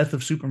written a Death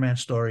of Superman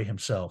story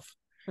himself.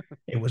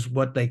 It was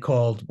what they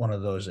called one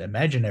of those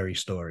imaginary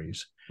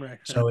stories. Right.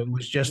 So it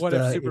was just what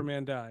if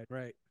Superman died?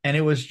 Right. and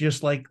it was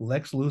just like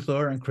Lex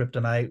Luthor and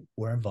Kryptonite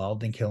were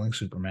involved in killing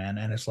Superman.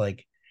 And it's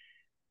like,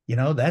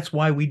 that's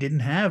why we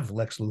didn't have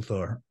Lex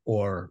Luthor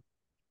or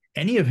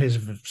any of his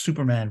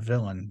Superman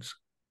villains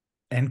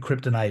and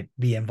Kryptonite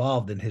be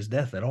involved in his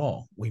death at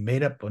all. We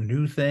made up a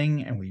new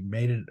thing and we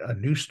made it a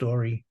new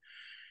story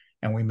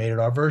and we made it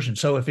our version.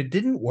 So if it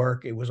didn't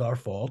work, it was our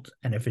fault.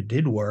 And if it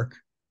did work,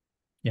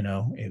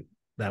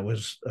 that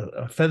was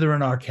a feather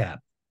in our cap.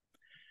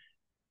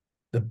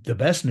 The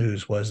best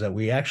news was that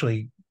we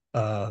actually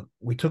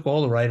we took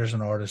all the writers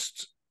and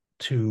artists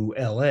to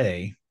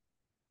LA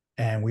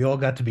and we all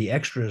got to be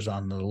extras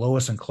on the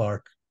Lois and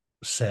Clark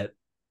set.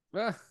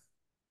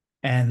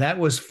 And that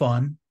was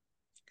fun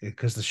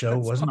because the show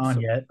wasn't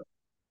on yet.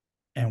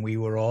 And we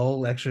were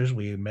all extras.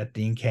 We met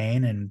Dean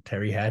Cain and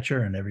Terry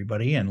Hatcher and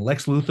everybody. And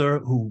Lex Luthor,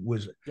 who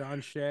was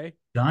John Shea.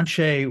 John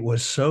Shea,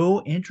 was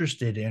so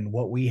interested in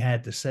what we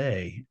had to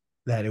say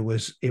that it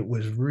was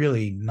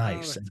really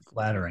nice and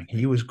flattering.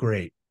 He was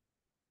great.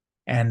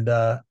 And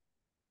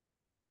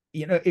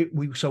we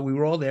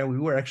were all there. We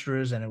were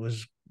extras, and it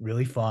was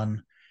really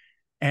fun.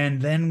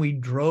 And then we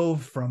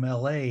drove from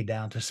LA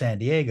down to San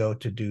Diego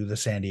to do the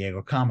San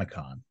Diego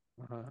Comic-Con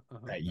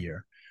that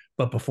year.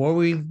 But before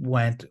we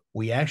went,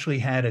 we actually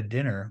had a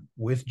dinner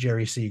with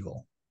Jerry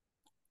Siegel.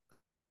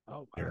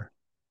 Oh, wow.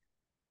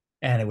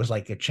 And it was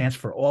like a chance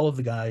for all of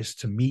the guys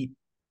to meet,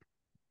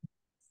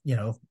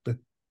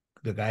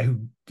 the guy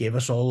who gave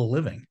us all a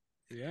living.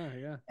 Yeah,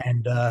 yeah.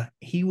 And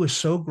he was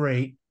so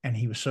great and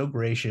he was so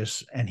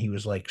gracious and he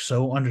was like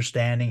so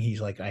understanding.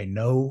 He's like, I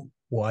know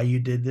why you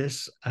did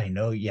this. I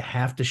know you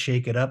have to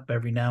shake it up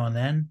every now and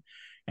then.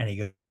 And he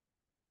goes,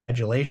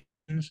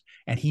 congratulations.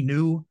 And he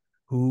knew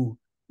who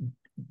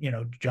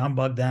John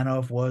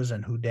Bogdanov was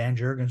and who Dan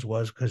Jurgens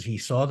was because he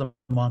saw them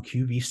on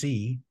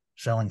QVC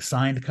selling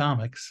signed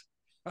comics,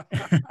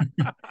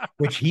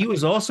 which he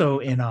was also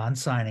in on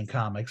signing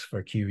comics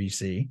for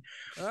QVC.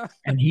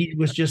 And he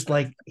was just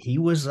like, he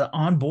was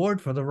on board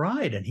for the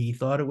ride and he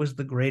thought it was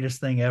the greatest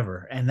thing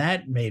ever. And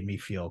that made me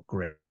feel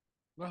great.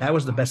 That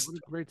was the best. What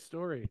a great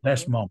story.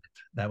 Best moment.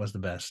 That was the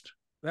best.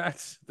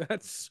 That's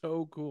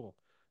so cool.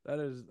 That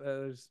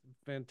is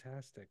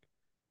fantastic.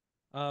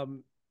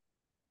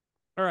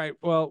 All right.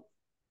 Well,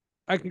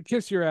 I could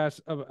kiss your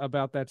ass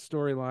about that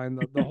storyline,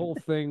 the whole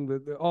thing,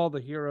 all the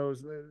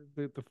heroes,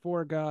 the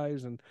four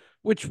guys, and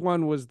which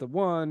one was the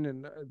one,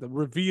 and the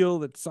reveal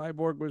that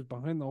Cyborg was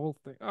behind the whole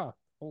thing. The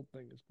whole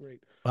thing is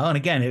great. Well, and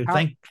again,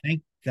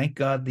 thank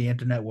God the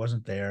internet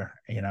wasn't there,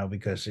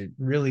 because it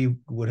really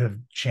would have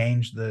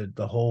changed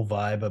the whole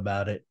vibe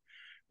about it,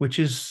 which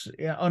is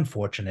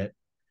unfortunate,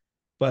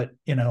 but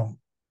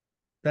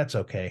that's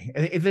okay.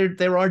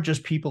 There are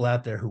just people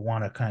out there who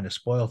want to kind of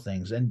spoil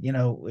things. And,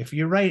 if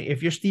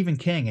you're Stephen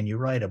King and you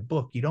write a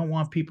book, you don't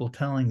want people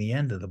telling the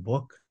end of the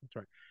book. That's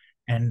right.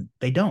 And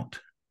they don't.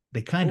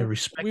 They kind of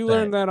respect We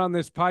learned that on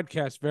this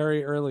podcast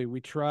very early.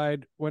 We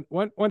tried,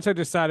 once I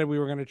decided we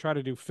were going to try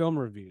to do film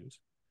reviews,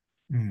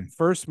 the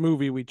first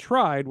movie we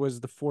tried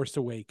was The Force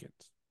Awakens.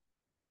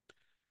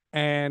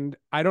 And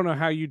I don't know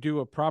how you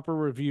do a proper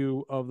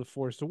review of The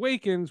Force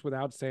Awakens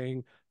without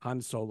saying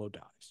Han Solo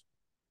dies.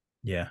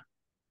 Yeah.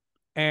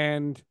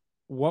 And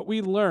what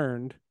we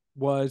learned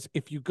was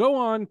if you go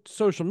on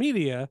social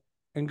media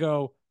and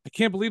go, I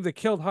can't believe they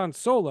killed Han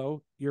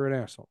Solo, you're an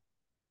asshole.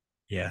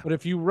 Yeah. But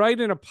if you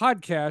write in a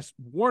podcast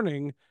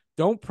warning,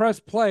 don't press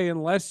play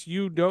unless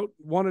you don't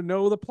want to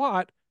know the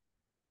plot.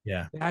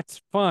 Yeah.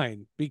 That's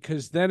fine,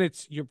 because then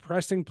you're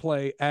pressing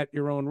play at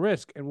your own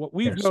risk. And what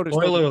we've noticed.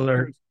 Spoiler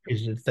alert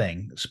is the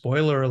thing.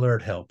 Spoiler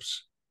alert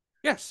helps.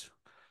 Yes.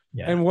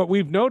 Yeah. And what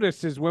we've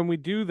noticed is when we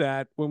do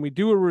that, when we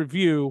do a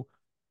review,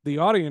 the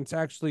audience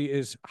actually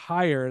is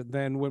higher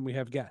than when we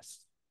have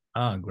guests.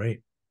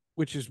 Great.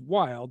 Which is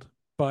wild,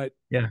 but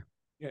yeah,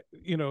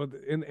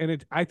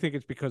 I think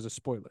it's because of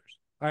spoilers.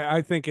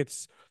 I think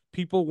it's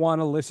people want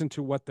to listen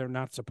to what they're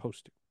not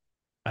supposed to.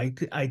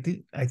 I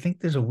think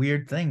there's a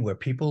weird thing where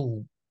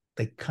people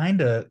they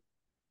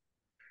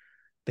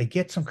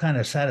get some kind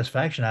of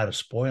satisfaction out of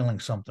spoiling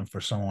something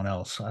for someone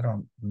else. I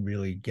don't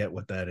really get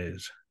what that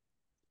is.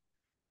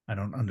 I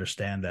don't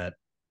understand that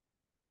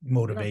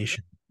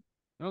motivation.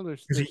 No,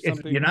 there's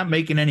if you're not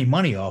making any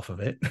money off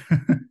of it.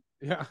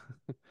 Yeah.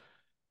 It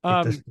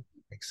doesn't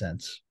make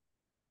sense.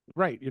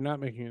 Right. You're not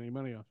making any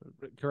money off of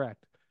it.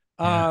 Correct.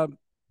 Yeah.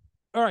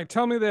 All right.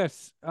 Tell me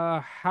this.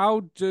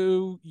 How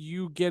do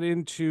you get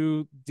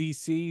into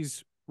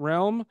DC's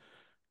realm?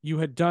 You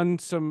had done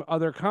some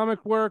other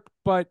comic work,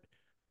 but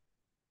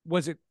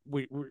was it,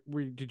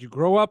 did you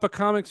grow up a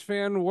comics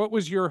fan? What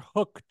was your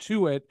hook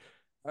to it?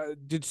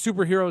 Did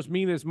superheroes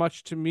mean as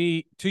much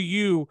to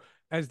you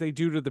as they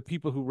do to the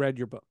people who read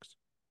your books?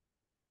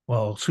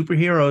 Well,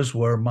 superheroes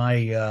were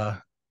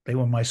they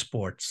were my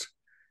sports.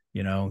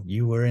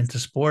 You were into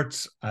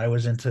sports. I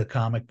was into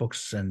comic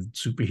books and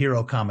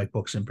superhero comic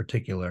books in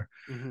particular.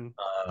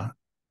 Mm-hmm.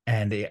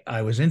 And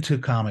I was into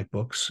comic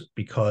books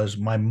because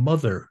my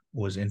mother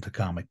was into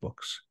comic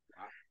books.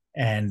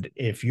 And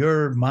if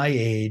you're my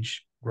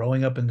age,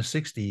 growing up in the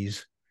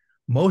 60s,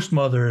 most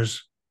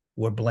mothers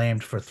were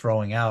blamed for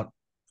throwing out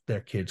their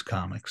kids'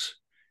 comics.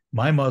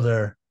 My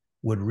mother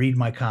would read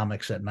my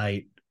comics at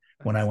night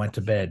when I went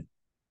to bed,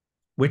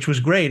 which was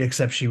great,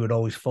 except she would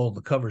always fold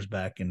the covers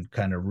back and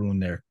kind of ruin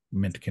their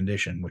mint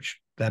condition, which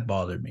that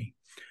bothered me.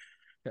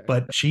 Okay.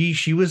 But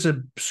she was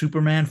a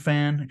Superman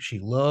fan. She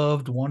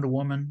loved Wonder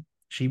Woman.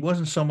 She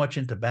wasn't so much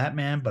into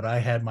Batman, but I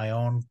had my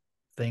own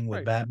thing with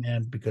Right.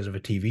 Batman because of a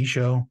TV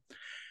show.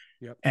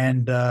 Yep.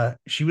 And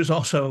she was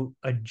also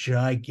a And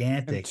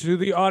gigantic. to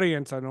the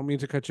audience, I don't mean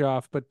to cut you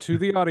off, but to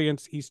the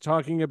audience, he's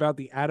talking about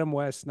the Adam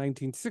West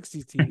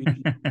 1960s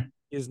TV.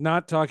 He is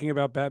not talking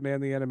about Batman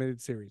the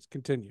Animated Series.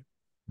 Continue.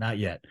 Not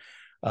yet.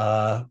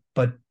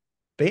 But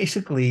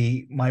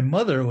basically, my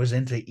mother was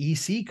into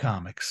EC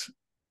Comics.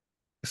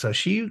 So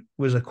she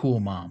was a cool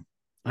mom.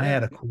 I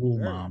had a cool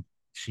mom.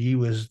 She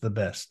was the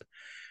best.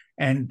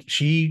 And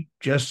she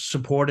just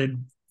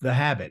supported the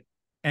habit.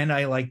 And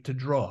I like to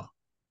draw.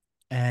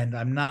 And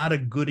I'm not a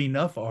good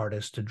enough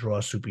artist to draw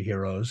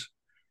superheroes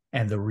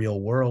and the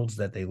real worlds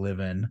that they live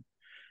in.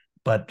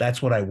 But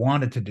that's what I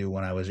wanted to do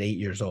when I was 8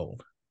 years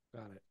old.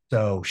 Got it.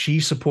 So she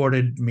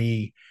supported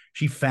me.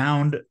 She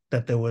found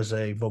that there was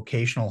a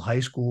vocational high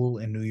school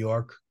in New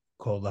York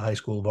called the High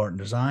School of Art and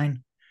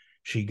Design.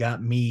 She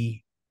got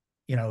me,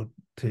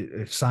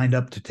 to signed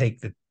up to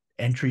take the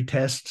entry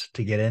test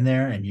to get in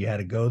there, and you had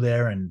to go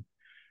there and,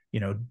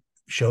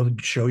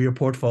 show your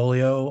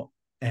portfolio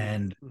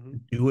and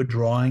do a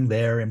drawing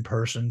there in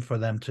person for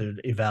them to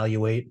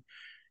evaluate.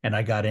 And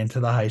I got into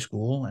the high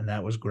school, and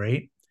that was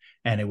great.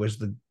 And it was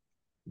the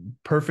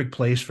perfect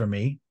place for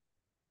me.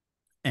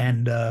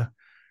 And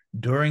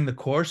during the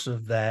course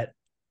of that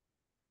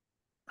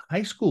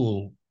high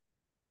school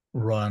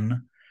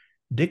run,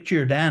 Dick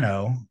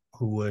Giordano,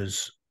 who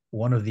was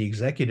one of the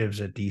executives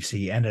at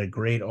DC and a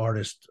great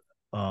artist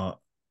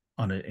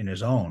in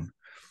his own,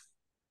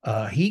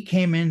 he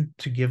came in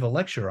to give a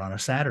lecture on a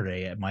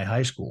Saturday at my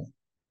high school.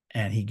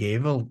 And he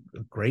gave a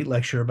great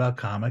lecture about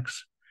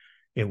comics.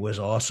 It was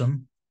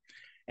awesome.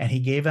 And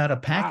he gave out a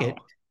packet.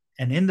 Wow.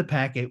 And in the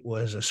packet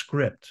was a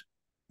script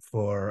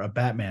for a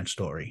Batman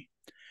story.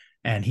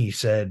 And he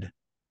said,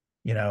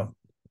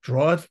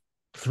 draw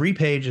 3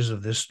 pages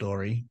of this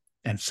story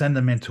and send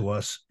them in to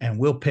us, and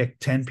we'll pick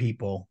 10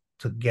 people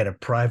to get a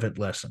private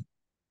lesson.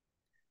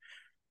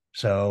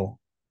 So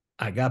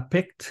I got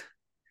picked.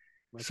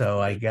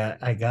 So I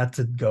got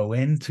to go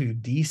into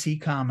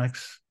DC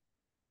Comics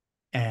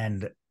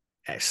and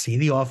see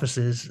the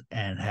offices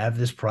and have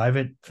this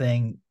private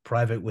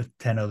with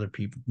 9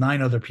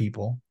 other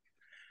people,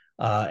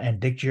 and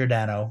Dick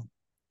Giordano.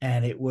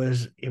 And it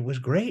was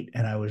great.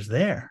 And I was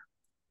there.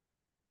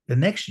 The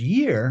next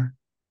year,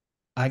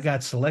 I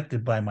got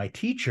selected by my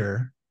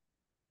teacher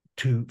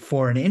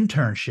for an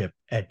internship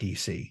at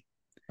DC.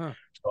 Huh.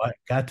 So I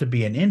got to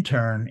be an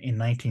intern in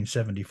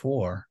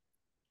 1974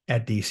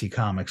 at DC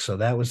Comics. So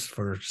that was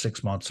for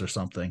 6 months or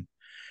something.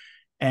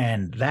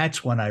 And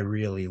that's when I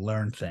really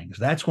learned things.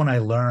 That's when I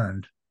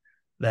learned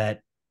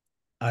that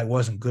I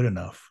wasn't good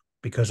enough,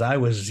 because I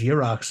was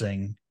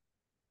Xeroxing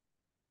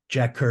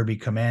Jack Kirby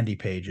Commandy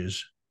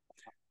pages.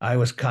 I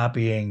was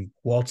copying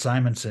Walt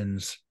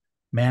Simonson's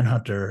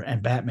Manhunter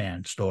and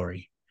Batman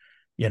story.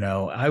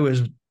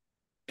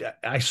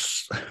 I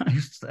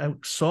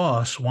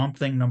saw Swamp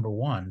Thing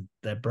 #1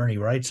 that Bernie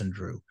Wrightson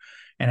drew.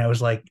 And I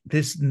was like,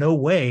 there's no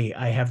way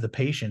I have the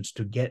patience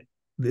to get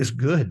this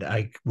good.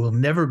 I will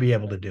never be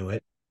able to do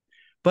it.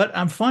 But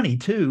I'm funny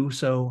too,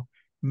 so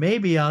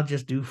maybe I'll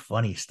just do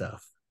funny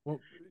stuff. Well,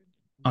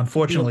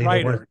 unfortunately,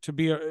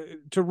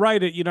 to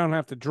write it, you don't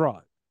have to draw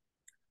it.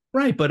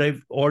 Right, but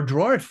or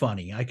draw it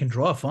funny. I can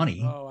draw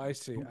funny. Oh, I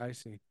see.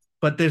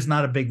 But there's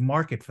not a big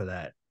market for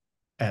that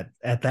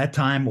at that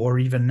time, or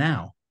even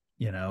now.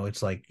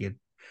 It's like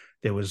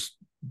there was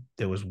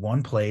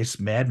one place,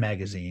 Mad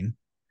Magazine,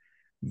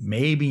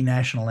 maybe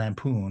National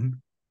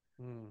Lampoon,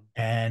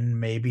 and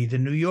maybe the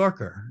New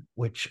Yorker,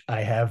 which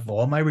I have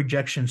all my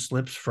rejection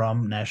slips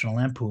from National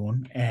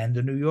Lampoon and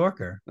the New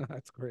Yorker.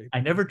 That's great. I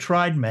never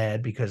tried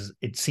Mad because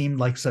it seemed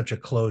like such a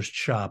closed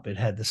shop. It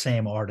had the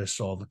same artists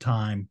all the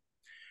time,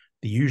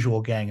 the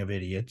usual gang of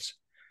idiots.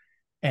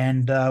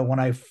 And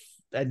after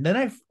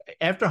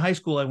high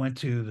school, I went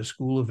to the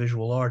School of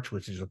Visual Arts,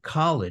 which is a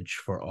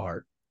college for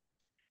art.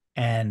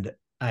 And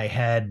I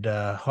had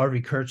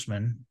Harvey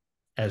Kurtzman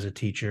as a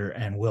teacher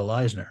and Will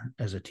Eisner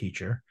as a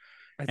teacher.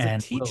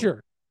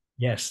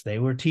 Yes, they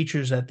were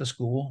teachers at the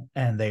school,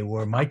 and they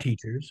were my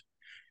teachers.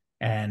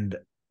 And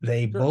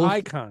they're both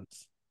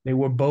icons. They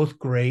were both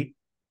great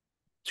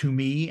to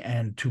me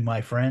and to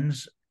my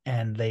friends,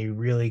 and they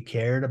really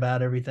cared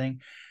about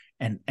everything.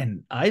 And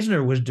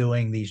Eisner was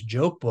doing these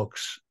joke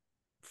books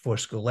for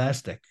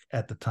Scholastic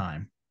at the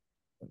time,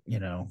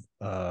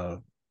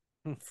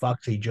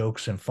 foxy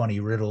jokes and funny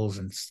riddles,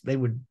 and they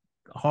were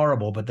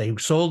horrible, but they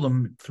sold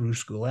them through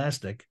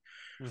Scholastic.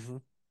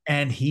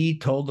 And he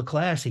told the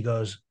class, he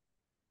goes,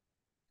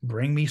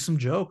 bring me some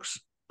jokes.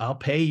 I'll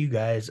pay you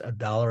guys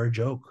 $1 a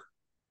joke.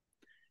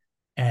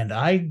 And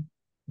I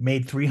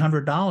made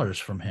 $300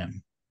 from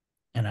him.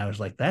 And I was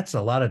like, that's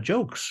a lot of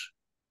jokes,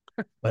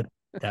 but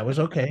that was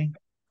okay.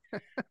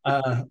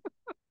 Uh,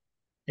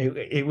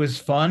 it was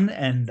fun,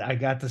 and I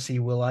got to see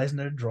Will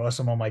Eisner draw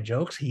some of my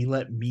jokes. He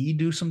let me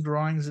do some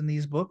drawings in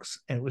these books,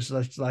 and it was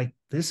just like,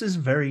 this is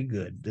very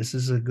good. This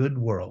is a good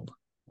world.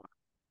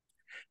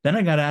 Then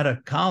I got out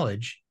of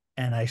college,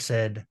 and I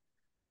said,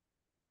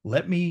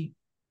 let me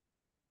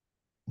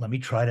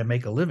try to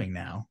make a living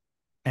now.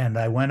 And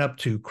I went up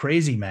to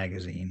Crazy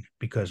Magazine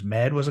because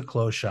Mad was a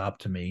closed shop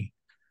to me.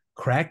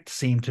 Cracked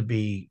seemed to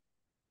be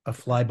a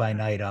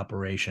fly-by-night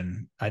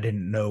operation. I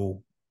didn't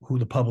know who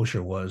the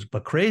publisher was,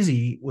 but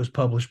Crazy was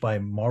published by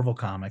Marvel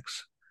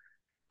Comics.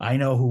 I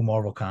know who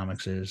Marvel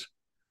Comics is.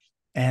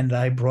 And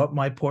I brought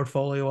my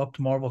portfolio up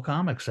to Marvel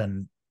Comics,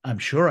 and I'm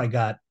sure I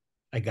got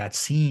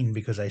seen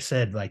because I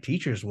said my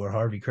teachers were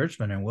Harvey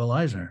Kurtzman and Will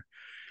Eisner,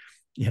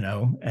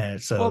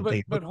 and so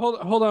but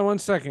hold on one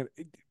second.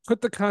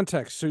 Put the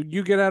context. So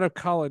you get out of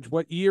college.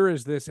 What year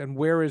is this, and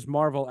where is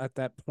Marvel at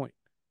that point?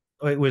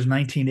 It was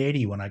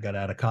 1980 when I got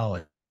out of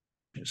college.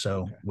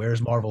 So okay.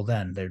 Where's Marvel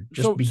then? They're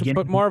just beginning.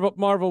 But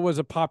Marvel was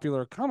a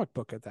popular comic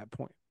book at that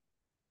point.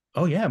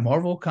 Oh yeah,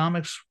 Marvel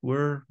comics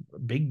were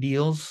big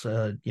deals.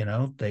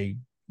 They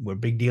were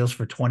big deals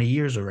for 20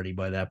 years already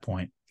by that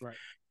point. Right.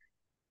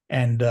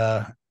 And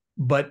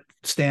but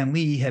Stan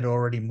Lee had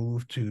already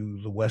moved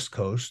to the West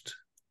Coast,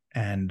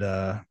 and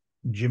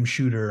Jim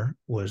Shooter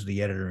was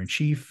the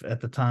editor-in-chief at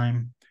the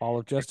time. Hall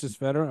of Justice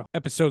veteran,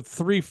 episode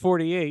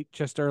 348,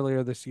 just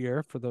earlier this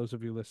year, for those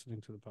of you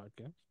listening to the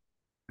podcast.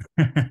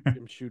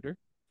 Jim Shooter.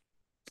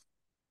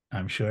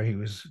 I'm sure he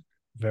was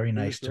very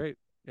nice. He was great.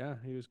 Yeah,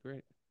 he was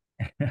great.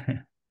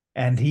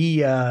 And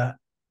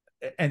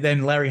and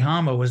then Larry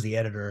Hama was the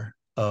editor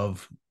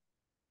of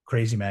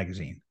Crazy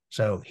Magazine.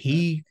 So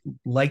he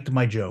liked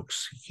my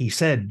jokes. He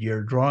said,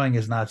 your drawing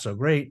is not so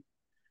great.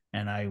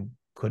 And I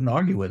couldn't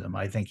argue with him.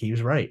 I think he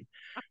was right.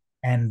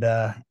 And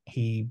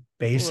he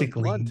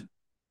basically,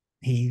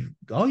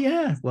 oh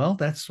yeah, well,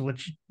 that's what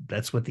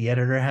the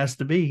editor has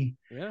to be.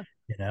 Yeah.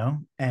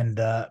 And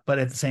but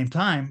at the same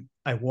time,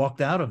 I walked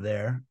out of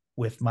there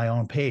with my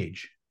own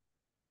page,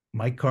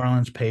 Mike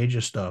Carlin's page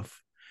of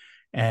stuff,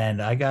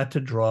 and I got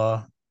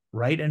to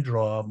write and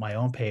draw my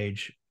own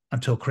page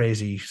until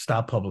Crazy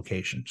stopped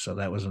publication. So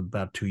that was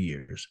about 2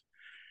 years.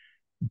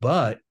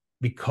 But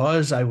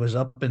because I was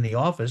up in the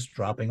office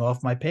dropping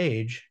off my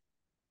page,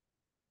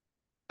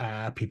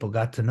 people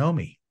got to know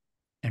me,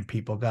 and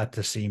people got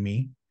to see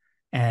me.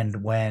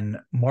 And when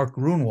Mark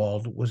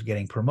Grunwald was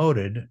getting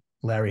promoted,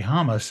 Larry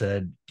Hama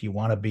said, do you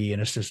want to be an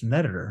assistant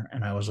editor?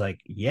 And I was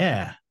like,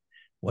 yeah,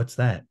 what's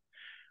that?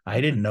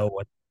 I didn't know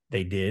what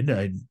they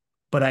did.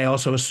 But I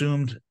also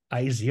assumed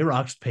I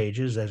Xeroxed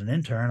pages as an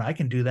intern. I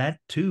can do that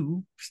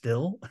too,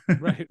 still.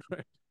 Right.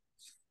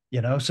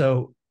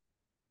 So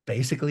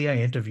basically I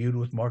interviewed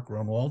with Mark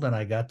Grunwald, and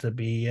I got to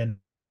be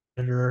an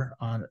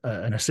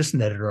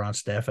assistant editor on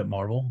staff at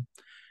Marvel.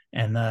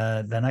 And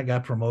then I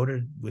got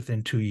promoted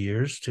within 2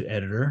 years to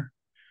editor.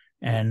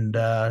 And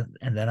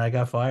then I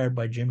got fired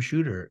by Jim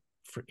Shooter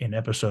in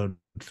episode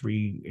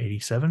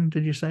 387.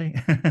 Did you say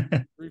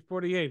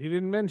 348? He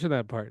didn't mention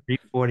that part.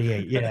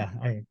 348. Yeah,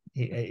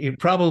 it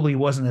probably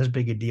wasn't as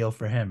big a deal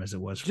for him as it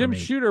was for me.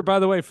 Jim Shooter, by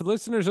the way, for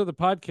listeners of the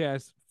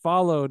podcast,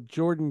 followed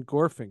Jordan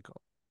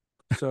Gorfinkel.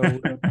 So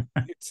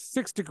it's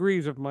 6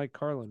 degrees of Mike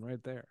Carlin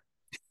right there.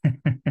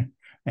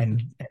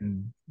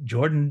 and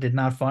Jordan did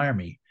not fire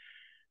me.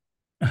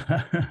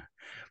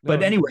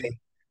 But anyway,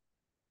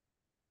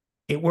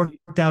 it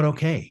worked out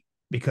okay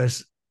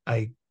because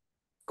I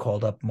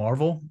called up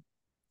Marvel.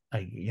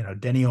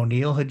 Denny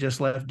O'Neil had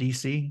just left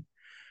DC.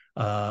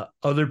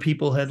 Other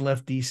people had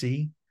left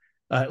DC,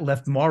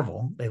 left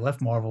Marvel. They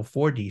left Marvel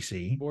for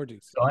DC.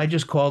 So I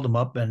just called them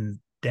up, and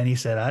Denny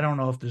said, I don't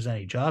know if there's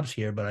any jobs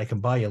here, but I can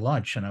buy you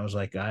lunch. And I was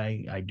like,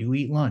 I do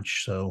eat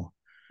lunch. So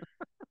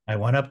I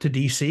went up to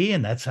DC,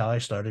 and that's how I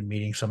started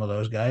meeting some of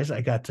those guys.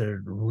 I got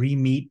to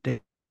re-meet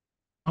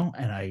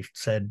and I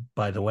said,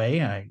 by the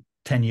way,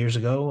 10 years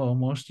ago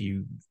almost,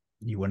 you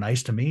were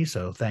nice to me,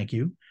 so thank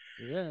you.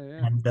 Yeah.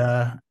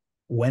 And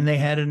when they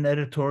had an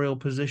editorial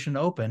position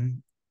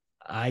open,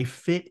 I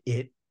fit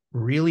it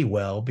really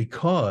well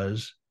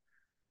because,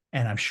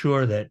 and I'm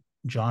sure that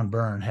John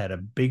Byrne had a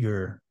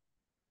bigger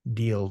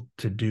deal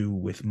to do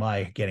with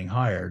my getting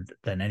hired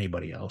than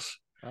anybody else.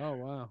 Oh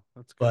wow,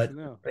 that's good to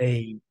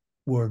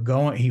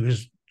know. He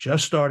was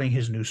just starting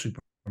his new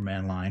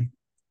Superman line,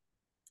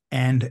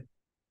 and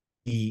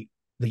the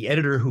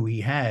editor who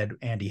he had,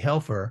 Andy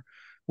Helfer,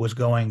 was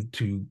going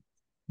to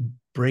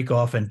break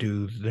off and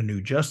do the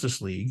new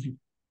Justice League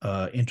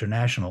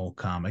international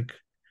comic.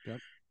 Yep.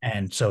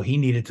 And so he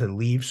needed to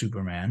leave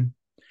Superman.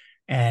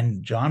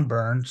 And John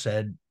Byrne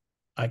said,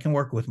 I can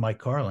work with Mike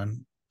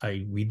Carlin.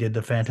 We did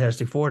the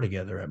Fantastic Four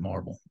together at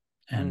Marvel,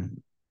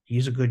 and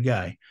he's a good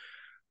guy.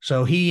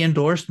 So he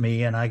endorsed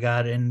me, and I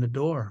got in the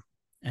door.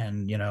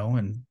 And,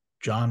 and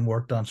John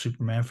worked on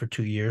Superman for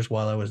 2 years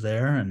while I was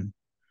there. And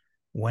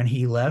when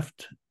he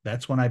left,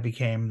 that's when I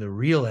became the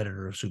real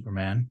editor of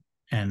Superman,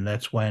 and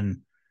that's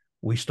when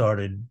we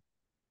started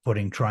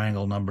putting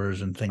triangle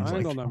numbers and things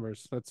like Triangle that.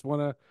 numbers.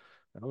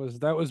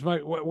 That was my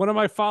one of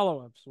my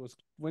follow-ups was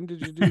when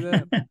did you do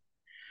that?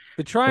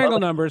 The Well, triangle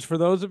numbers, for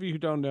those of you who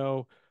don't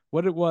know,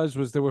 what it was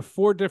there were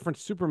four different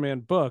Superman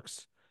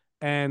books,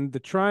 and the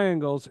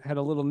triangles had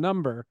a little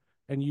number,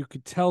 and you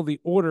could tell the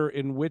order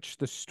in which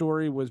the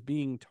story was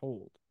being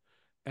told.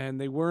 And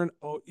they weren't,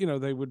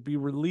 they would be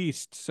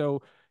released.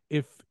 So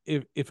if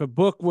a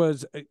book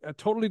was a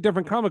totally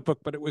different comic book,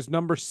 but it was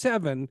number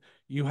 7,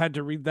 you had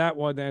to read that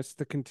one as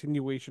the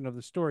continuation of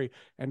the story.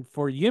 And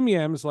for yim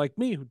yams like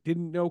me who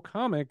didn't know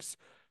comics,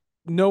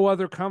 no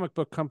other comic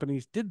book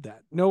companies did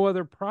that. No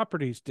other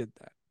properties did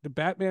that. The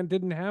Batman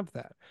didn't have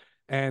that.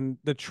 And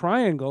the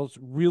triangles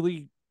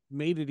really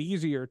made it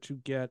easier to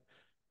get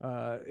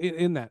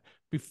in that.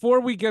 Before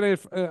we get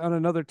on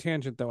another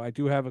tangent, though, I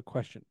do have a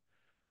question.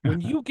 When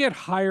you get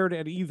hired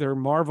at either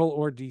Marvel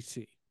or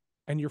DC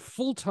and you're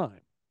full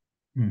time,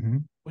 mm-hmm.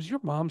 was your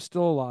mom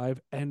still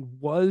alive? And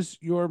what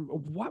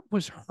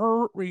was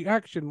her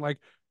reaction? Like,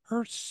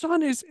 her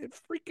son is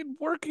freaking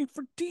working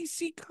for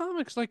DC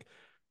Comics. Like,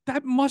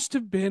 that must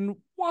have been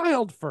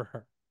wild for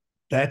her.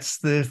 That's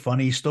the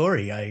funny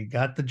story. I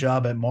got the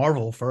job at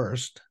Marvel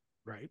first,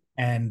 Right.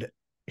 and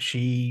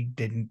she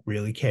didn't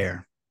really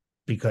care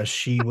because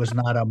she was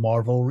not a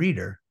Marvel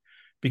reader,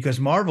 because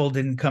Marvel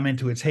didn't come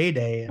into its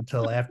heyday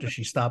until after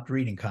she stopped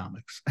reading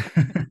comics.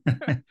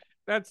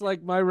 That's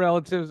like my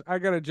relatives. I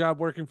got a job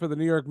working for the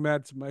New York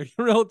Mets. My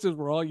relatives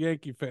were all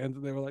Yankee fans,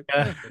 and they were like,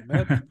 the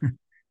Mets.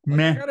 Like,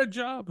 I got a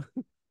job.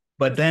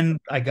 But then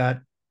I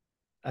got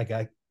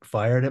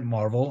fired at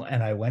Marvel,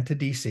 and I went to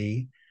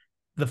DC.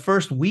 The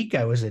first week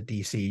I was at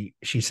DC,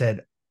 she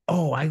said,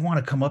 "Oh, I want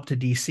to come up to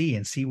DC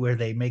and see where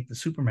they make the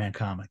Superman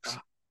comics."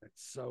 Oh,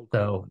 that's so cool.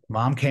 So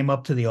Mom came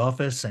up to the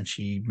office and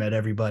she met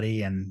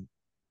everybody, and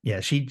yeah,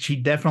 she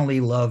definitely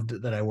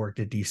loved that I worked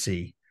at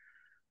DC.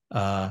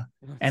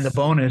 And a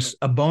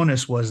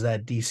bonus was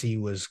that DC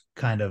was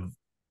kind of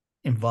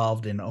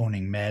involved in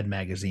owning Mad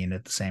Magazine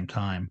at the same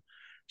time.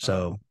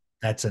 So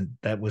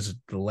that was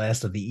the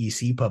last of the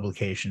EC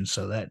publications.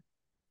 So that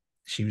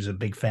she was a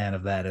big fan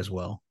of that as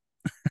well.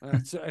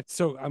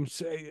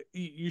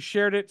 You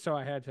shared it, so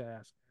I had to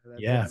ask.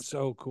 That's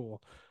so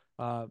cool.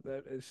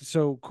 That is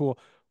so cool.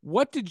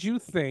 What did you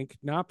think?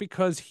 Not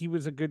because he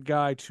was a good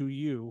guy to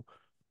you.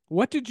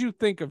 What did you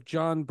think of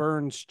John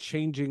Byrne's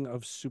changing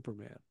of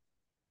Superman?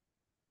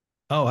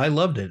 Oh, I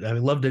loved it. I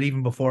loved it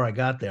even before I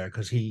got there,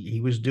 because he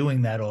was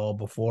doing that all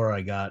before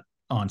I got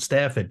on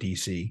staff at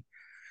DC.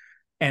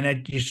 And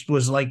it just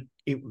was like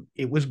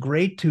it was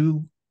great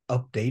to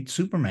update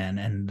Superman.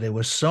 And there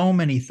was so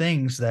many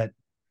things that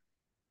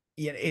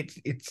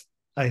it's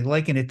I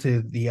liken it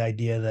to the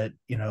idea that,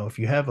 if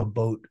you have a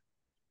boat,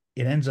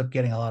 it ends up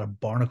getting a lot of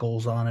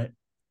barnacles on it,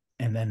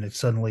 and then it's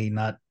suddenly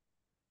not,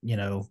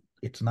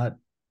 it's not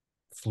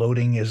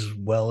floating as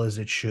well as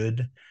it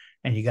should,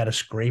 and you got to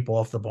scrape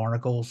off the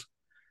barnacles.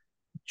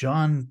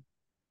 John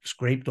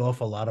scraped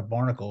off a lot of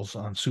barnacles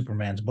on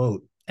Superman's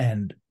boat,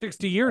 and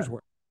 60 years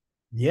worth.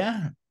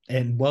 Yeah.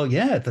 And well,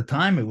 yeah, at the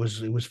time it was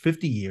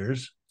 50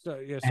 years. So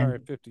yeah, sorry,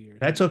 50 years.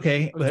 That's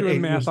okay. I was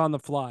doing math on the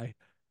fly.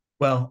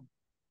 Well,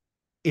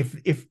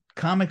 if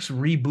comics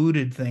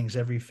rebooted things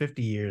every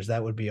 50 years,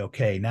 that would be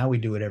okay. Now we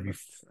do it every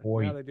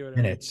 4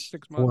 minutes,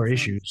 6 months, 4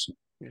 issues.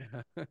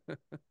 Yeah.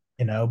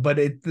 But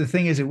the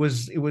thing is, it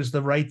was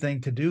the right thing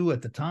to do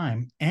at the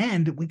time.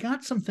 And we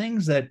got some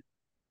things that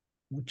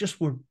just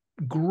were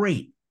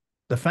great.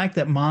 The fact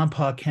that Ma and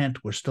Pa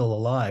Kent were still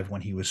alive when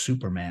he was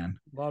Superman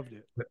loved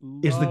it.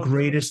 Is the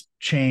greatest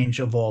change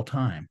of all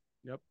time.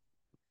 Yep.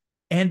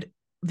 And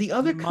the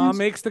other Mom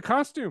makes the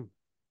costume.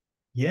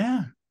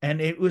 Yeah. And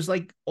it was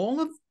like all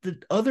of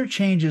the other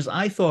changes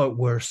I thought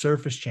were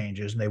surface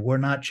changes, and they were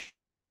not.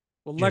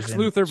 Well, Lex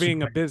Luthor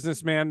being a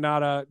businessman,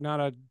 not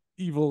a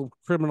evil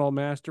criminal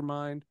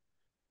mastermind.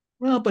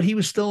 Well, but he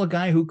was still a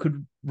guy who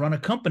could run a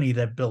company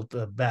that built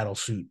a battle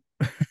suit,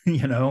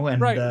 and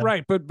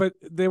right. But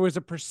there was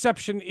a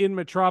perception in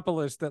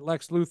Metropolis that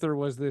Lex Luthor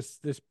was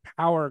this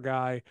power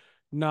guy,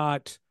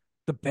 not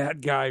the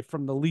bad guy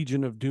from the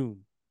Legion of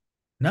Doom.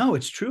 No,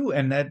 it's true.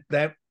 And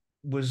that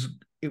was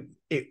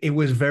it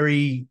was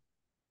very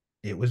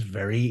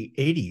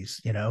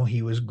 80s.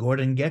 He was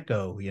Gordon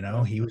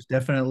Gekko. He was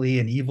definitely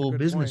an evil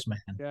businessman.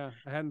 Yeah,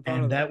 I hadn't thought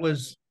and of that. That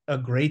was a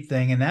great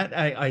thing. And that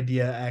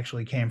idea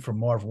actually came from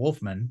Marv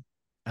Wolfman,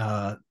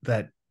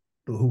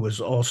 who was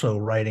also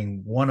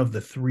writing one of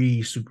the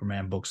 3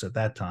 Superman books at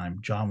that time.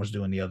 John was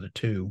doing the other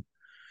 2.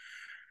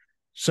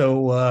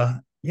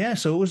 So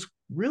so it was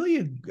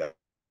really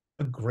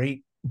a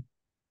great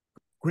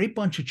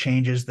bunch of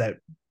changes that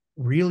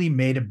really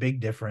made a big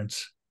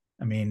difference.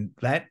 I mean,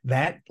 that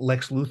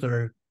Lex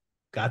Luthor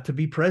got to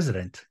be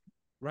president,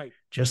 right?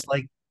 Just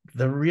like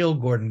the real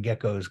Gordon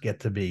Geckos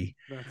get to be.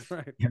 That's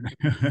right.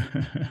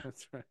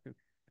 That's right.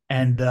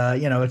 And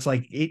it's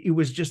like it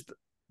was just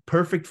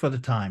perfect for the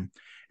time.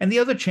 And the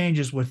other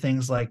changes were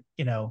things like,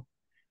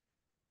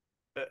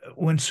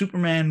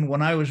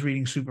 when I was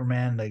reading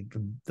Superman, like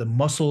the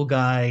muscle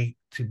guy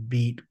to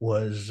beat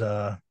was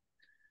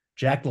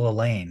Jack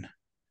LaLanne,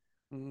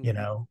 you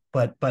know.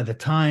 But by the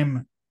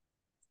time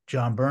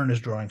John Byrne is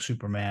drawing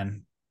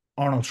Superman,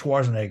 Arnold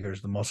Schwarzenegger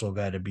is the muscle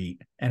guy to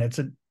beat, and it's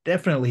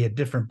definitely a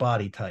different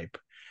body type.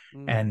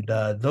 And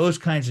those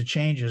kinds of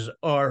changes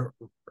are,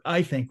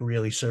 I think,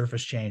 really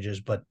surface changes,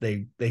 but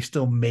they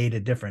still made a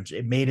difference.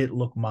 It made it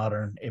look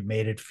modern. It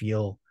made it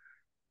feel,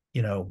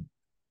 you know,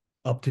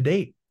 up to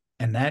date,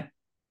 and that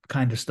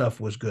kind of stuff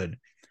was good.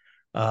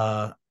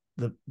 Uh,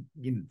 the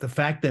the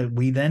fact that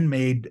we then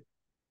made,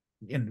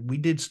 and we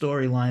did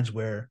storylines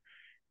where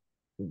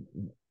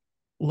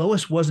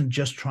Lois wasn't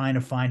just trying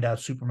to find out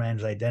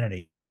Superman's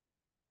identity,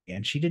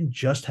 and she didn't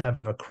just have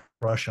a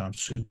crush on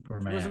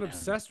Superman. She wasn't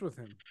obsessed with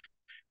him,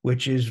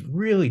 which is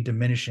really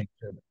diminishing.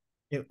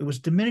 It was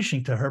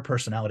diminishing to her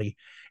personality,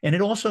 and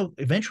it also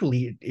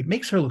eventually it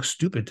makes her look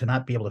stupid to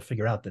not be able to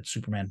figure out that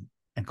Superman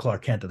and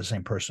Clark Kent are the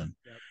same person.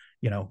 Yep.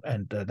 You know,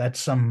 and that's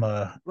some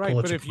right.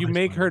 Pulitzer but if you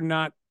make her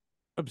not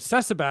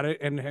obsess about it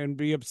and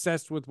be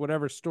obsessed with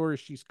whatever story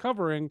she's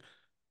covering,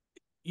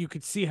 you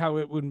could see how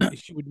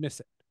she would miss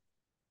it.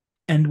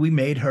 And we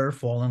made her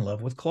fall in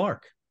love with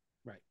Clark,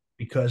 right?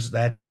 Because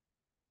that's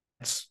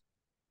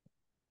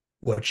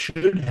what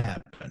should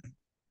happen,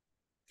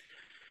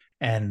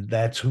 and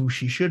that's who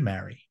she should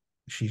marry.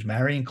 She's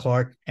marrying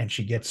Clark, and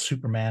she gets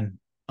Superman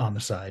on the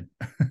side.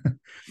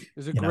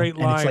 There's a great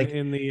line like,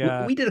 in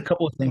the. We did a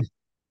couple of things.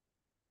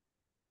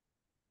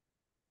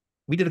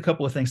 We did a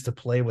couple of things to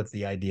play with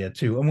the idea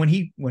too. And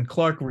when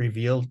Clark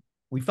revealed,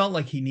 we felt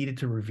like he needed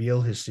to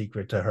reveal his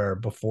secret to her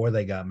before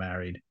they got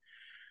married.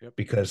 Yep.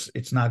 Because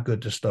it's not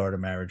good to start a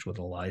marriage with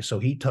a lie. So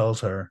he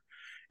tells her,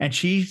 and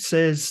she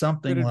says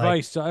something good like,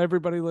 advice to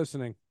everybody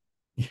listening.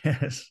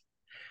 Yes.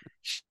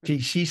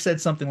 She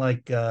said something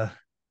like, you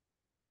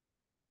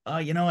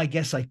know, I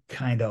guess I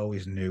kind of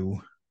always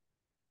knew.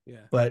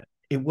 Yeah. But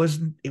it was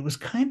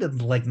kind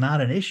of like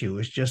not an issue.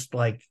 It's just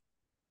like,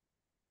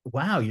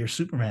 wow, you're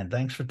Superman.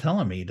 Thanks for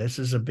telling me. This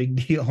is a big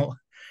deal.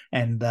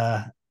 And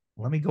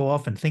let me go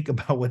off and think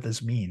about what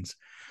this means.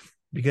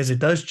 Because it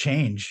does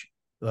change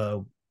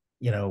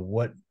you know,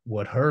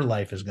 what her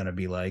life is going to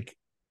be like,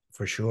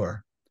 for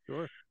sure.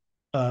 Sure.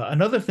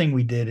 Another thing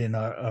we did in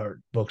our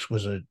books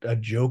was a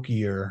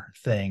jokier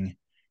thing.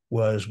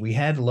 Was we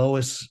had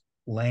Lois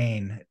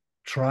Lane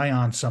try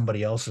on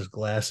somebody else's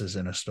glasses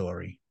in a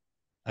story.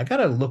 I got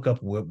to look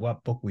up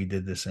what book we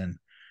did this in.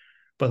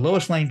 But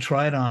Lois Lane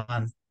tried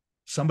on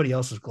somebody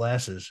else's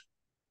glasses,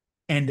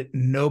 and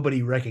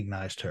nobody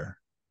recognized her.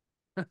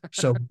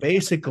 So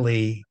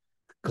basically,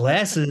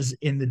 glasses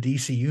in the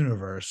DC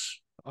universe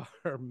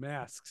are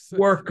masks,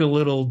 work a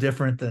little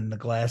different than the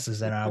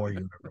glasses in our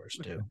universe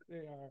do.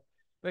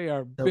 They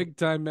are big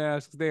time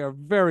masks. They are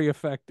very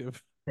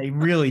effective. They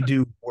really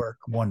do work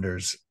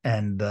wonders,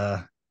 and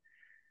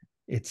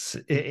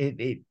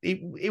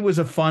it was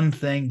a fun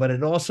thing, but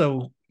it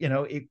also, you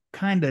know, it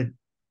kind of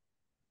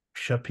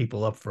shut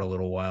people up for a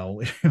little while,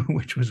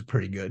 which was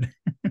pretty good.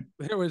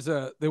 There was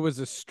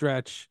a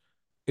stretch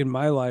in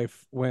my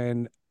life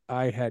when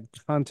I had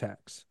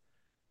contacts,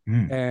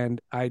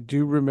 and I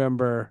do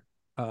remember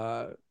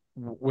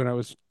when I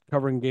was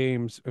covering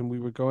games and we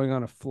were going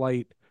on a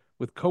flight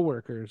with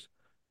coworkers,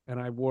 and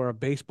I wore a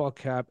baseball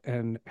cap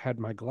and had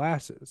my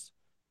glasses,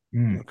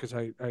 because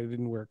I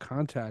didn't wear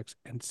contacts,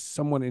 and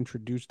someone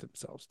introduced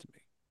themselves to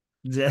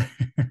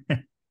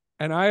me.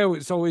 And I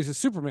was always a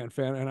Superman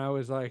fan, and I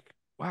was like,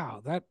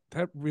 wow, that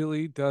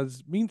really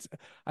does means.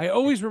 I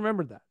always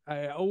remembered that.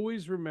 I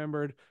always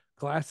remembered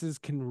glasses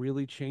can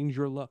really change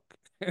your look.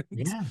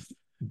 Yeah.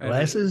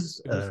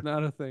 Glasses, it was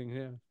not a thing.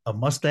 Yeah, a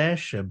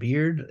mustache, a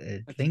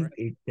beard. I think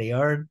right. they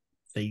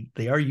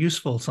are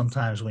useful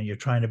sometimes when you're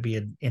trying to be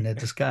in a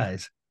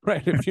disguise.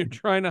 Right, if you're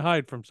trying to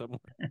hide from someone,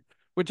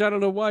 which I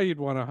don't know why you'd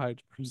want to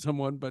hide from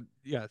someone, but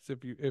yes,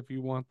 if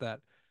you want that.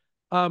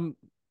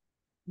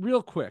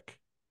 Real quick,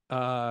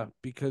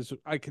 because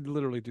I could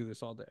literally do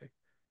this all day.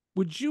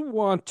 Would you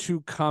want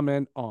to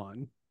comment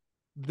on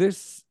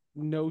this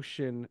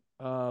notion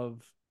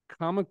of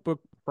comic book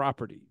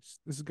properties?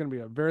 This is going to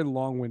be a very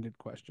long-winded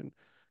question.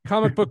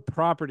 Comic book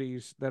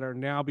properties that are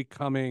now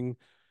becoming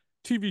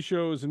TV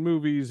shows and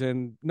movies,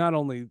 and not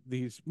only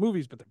these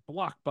movies, but they're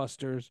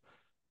blockbusters.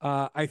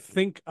 I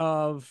think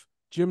of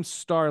Jim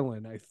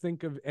Starlin. I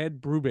think of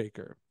Ed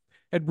Brubaker.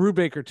 Ed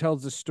Brubaker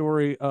tells the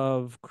story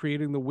of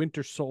creating the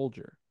Winter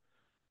Soldier,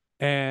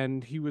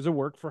 and he was a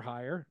work for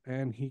hire,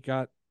 and he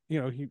got,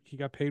 he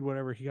got paid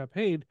whatever he got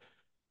paid.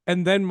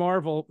 And then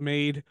Marvel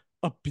made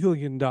 $1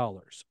 billion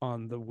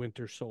on the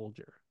Winter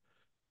Soldier.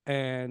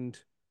 And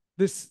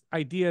this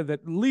idea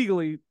that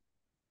legally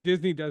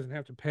Disney doesn't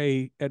have to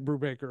pay Ed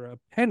Brubaker a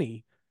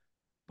penny,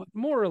 but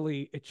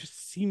morally, it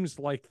just seems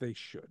like they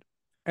should.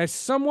 As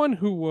someone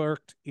who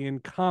worked in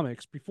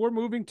comics before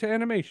moving to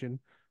animation,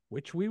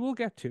 which we will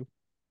get to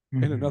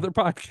in another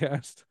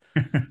podcast,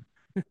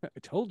 I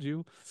told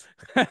you.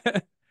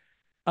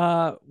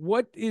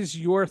 What is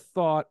your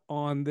thought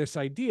on this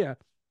idea?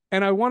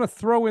 And I want to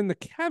throw in the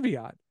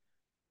caveat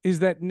is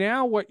that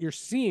now what you're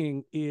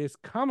seeing is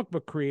comic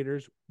book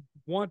creators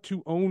want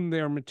to own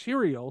their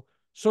material.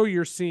 So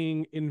you're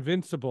seeing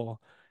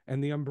Invincible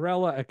and the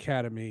Umbrella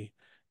Academy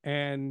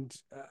and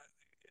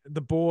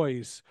The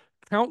Boys,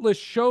 countless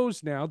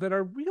shows now that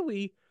are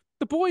really,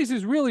 The Boys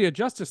is really a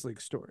Justice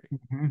League story.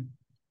 Mm-hmm.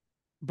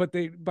 But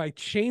by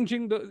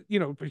changing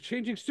by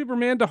changing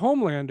Superman to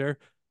Homelander,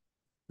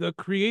 the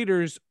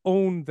creators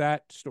own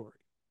that story.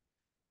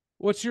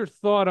 What's your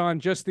thought on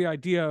just the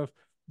idea of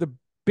the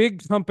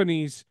big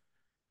companies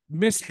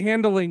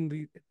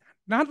mishandling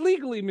not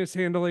legally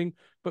mishandling,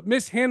 but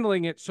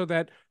mishandling it so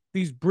that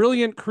these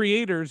brilliant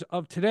creators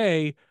of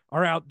today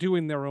are out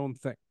doing their own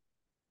thing?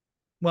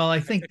 Well, I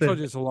think I told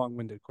you it's a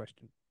long-winded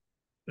question.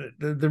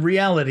 The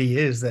reality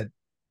is that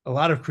a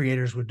lot of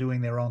creators were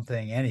doing their own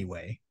thing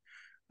anyway.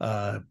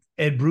 Ed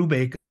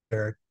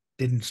Brubaker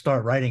didn't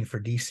start writing for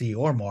DC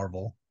or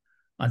Marvel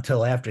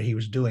until after he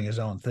was doing his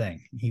own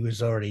thing. He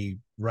was already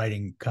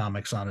writing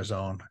comics on his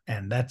own,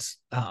 and that's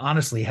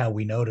honestly how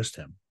we noticed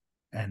him.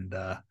 And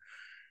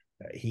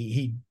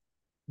he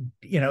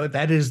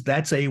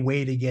that's a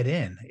way to get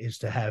in, is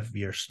to have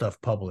your stuff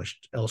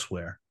published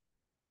elsewhere.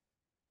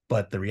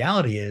 But the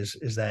reality is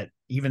that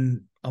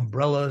even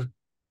Umbrella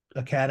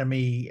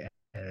Academy,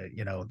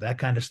 that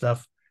kind of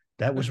stuff,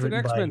 that was written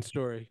an X-Men by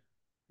story.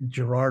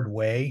 Gerard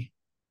Way.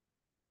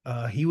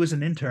 He was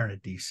an intern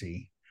at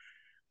DC.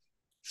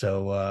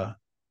 So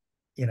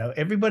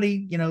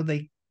everybody,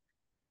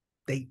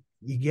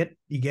 you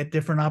get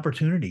different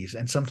opportunities,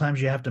 and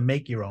sometimes you have to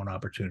make your own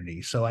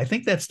opportunities. So I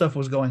think that stuff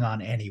was going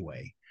on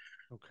anyway.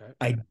 Okay.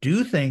 I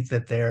do think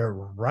that they're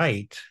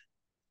right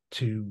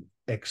to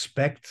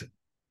expect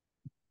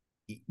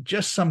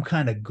just some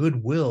kind of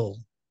goodwill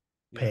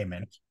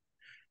payment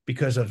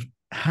because of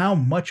how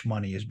much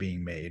money is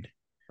being made.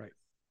 Right.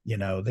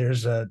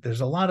 There's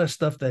a lot of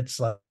stuff that's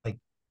like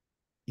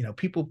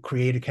people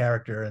create a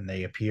character and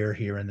they appear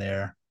here and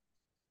there,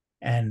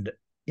 and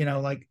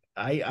like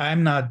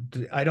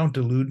I don't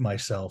delude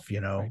myself.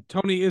 Right.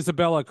 Tony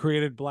Isabella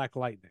created Black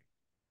Lightning.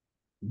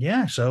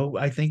 Yeah, so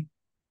I think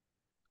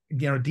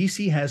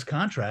DC has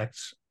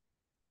contracts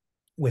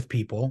with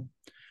people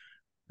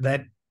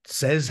that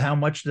says how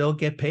much they'll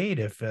get paid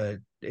if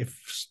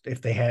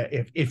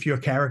your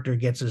character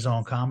gets his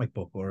own comic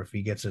book, or if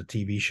he gets a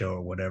TV show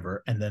or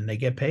whatever, and then they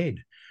get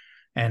paid.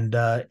 And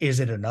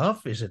is it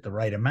enough? Is it the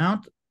right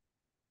amount?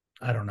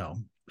 I don't know.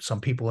 Some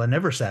people are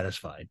never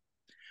satisfied.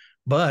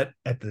 But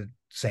at the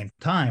same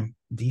time,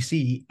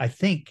 DC, I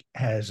think,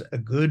 has a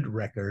good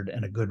record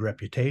and a good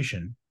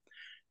reputation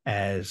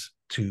as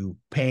to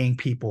paying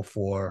people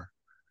for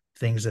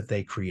things that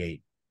they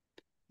create,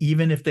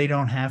 even if they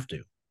don't have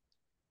to.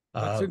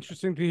 That's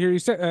interesting to hear you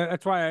say.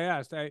 That's why I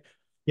asked. The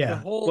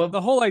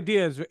whole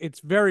idea is it's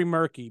very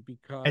murky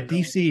because at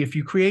DC, if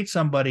you create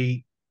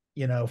somebody,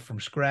 from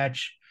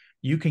scratch,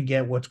 you can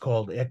get what's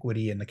called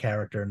equity in the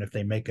character, and if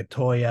they make a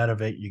toy out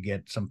of it, you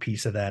get some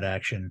piece of that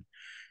action.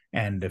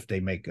 And if they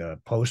make a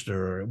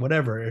poster or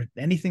whatever,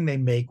 anything they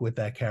make with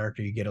that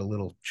character, you get a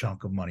little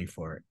chunk of money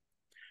for it.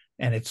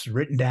 And it's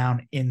written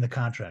down in the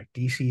contract.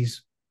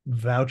 DC's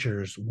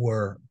vouchers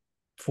were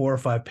 4 or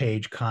 5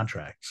 page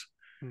contracts.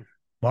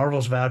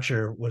 Marvel's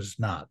voucher was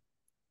not.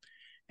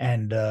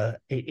 And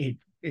it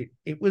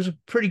was a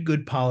pretty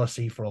good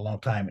policy for a long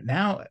time.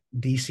 Now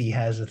DC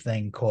has a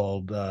thing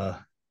called,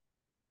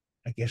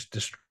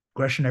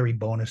 discretionary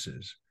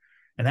bonuses.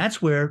 And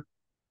that's where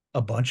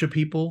a bunch of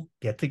people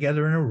get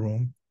together in a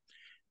room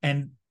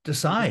and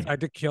decide. I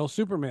had to kill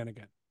Superman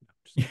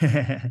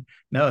again.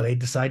 No, they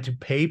decide to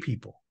pay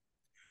people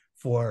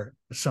for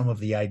some of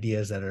the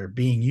ideas that are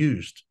being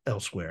used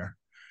elsewhere.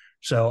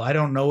 So I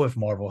don't know if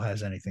Marvel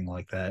has anything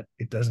like that.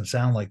 It doesn't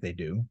sound like they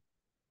do.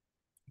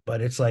 But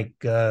it's like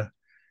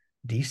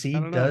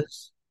DC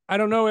does. I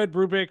don't know, Ed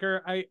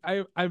Brubaker.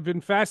 I've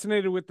been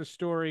fascinated with the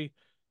story.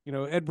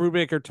 Ed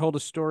Brubaker told a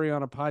story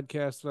on a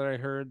podcast that I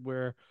heard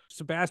where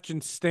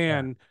Sebastian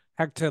Stan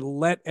had to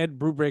let Ed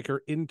Brubaker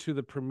into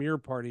the premiere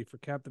party for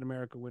Captain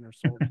America Winter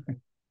Soldier.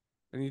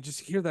 And you just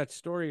hear that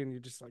story and you're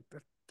just like,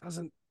 that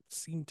doesn't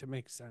seem to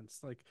make sense.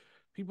 Like,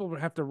 people would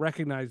have to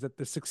recognize that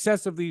the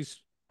success of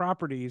these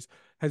properties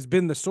has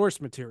been the source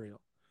material.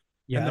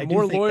 Yeah, and the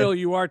more loyal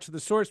you are to the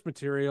source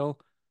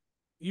material,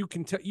 you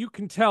can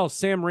tell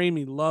Sam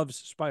Raimi loves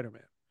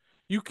Spider-Man.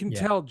 You can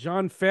tell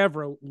Jon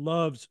Favreau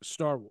loves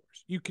Star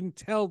Wars. You can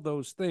tell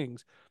those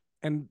things,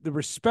 and the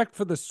respect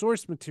for the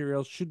source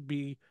material should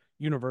be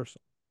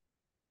universal.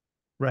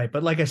 Right,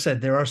 but like I said,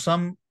 there are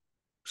some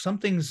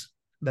things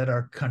that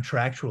are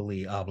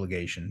contractually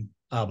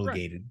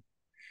obligated,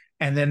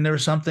 and then there are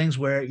some things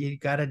where you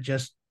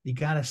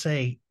gotta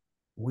say,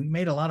 we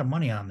made a lot of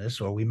money on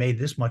this, or we made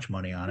this much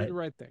money on it. The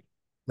right thing.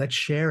 Let's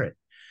share it.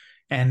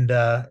 And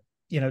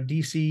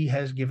DC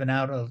has given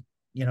out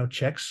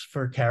checks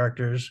for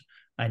characters.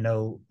 I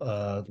know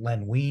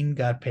Len Wein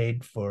got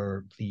paid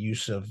for the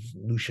use of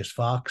Lucius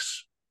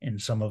Fox in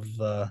some of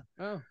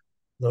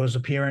those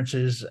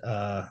appearances.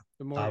 The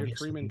Morgan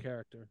Freeman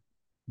character.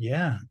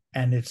 Yeah,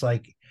 and it's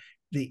like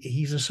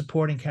he's a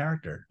supporting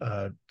character.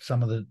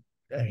 Some of the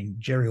I mean,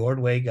 Jerry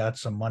Ordway got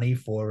some money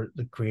for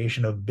the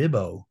creation of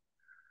Bibbo,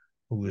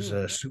 who was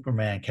a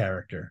Superman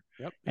character.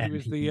 Yep, he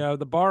was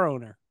the bar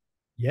owner.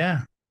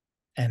 Yeah,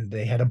 and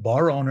they had a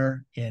bar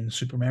owner in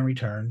Superman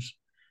Returns,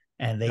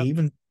 and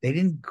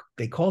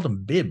they called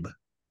him Bib.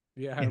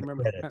 Yeah, I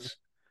remember credits.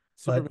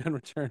 Superman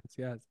Returns.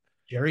 Yes,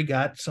 Jerry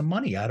got some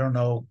money. I don't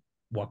know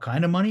what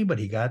kind of money, but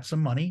he got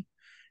some money,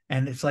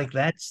 and it's like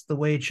that's the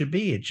way it should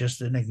be. It's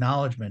just an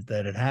acknowledgement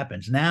that it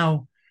happens.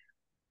 Now,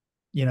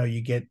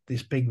 you get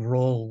this big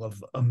roll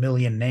of a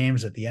million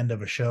names at the end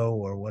of a show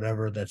or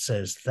whatever that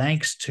says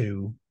thanks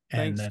to,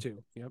 and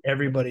Yep.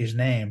 everybody's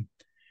name.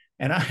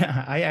 And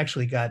I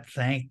actually got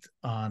thanked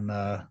on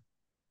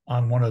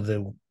one of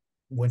the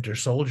Winter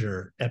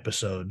Soldier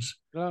episodes.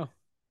 Oh,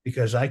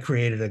 because I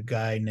created a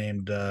guy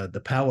named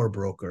the Power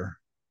Broker.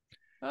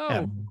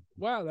 Oh,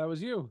 wow, that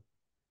was you.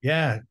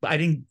 Yeah,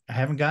 I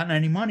haven't gotten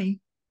any money,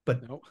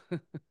 but nope.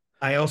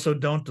 I also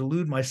don't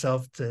delude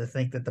myself to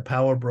think that the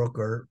Power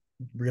Broker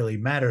really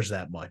matters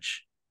that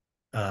much.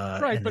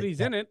 Right, but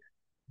he's in it.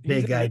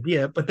 Big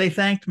idea, but they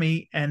thanked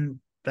me, and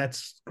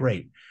that's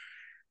great.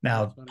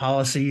 Now,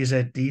 policies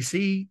at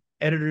DC,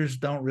 editors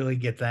don't really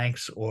get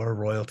thanks or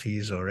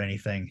royalties or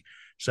anything.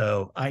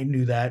 So I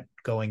knew that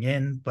going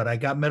in, but I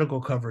got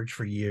medical coverage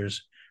for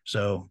years.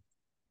 So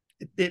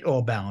it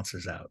all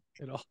balances out.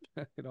 It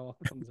all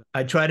comes out.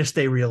 I try to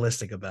stay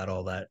realistic about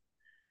all that.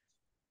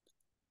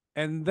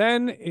 And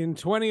then in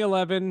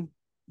 2011,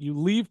 you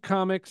leave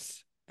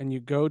comics and you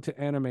go to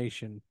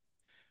animation.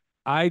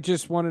 I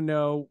just want to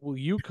know, will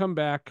you come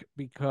back?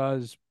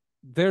 Because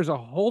there's a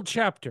whole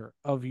chapter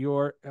of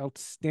your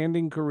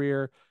outstanding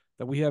career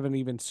that we haven't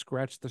even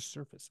scratched the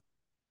surface.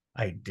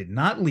 I did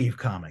not leave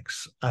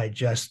comics. I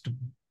just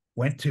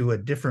went to a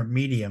different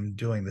medium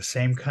doing the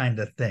same kind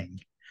of thing.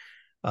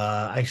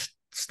 I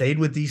stayed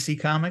with DC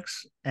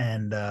Comics,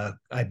 and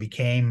I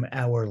became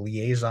our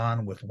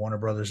liaison with Warner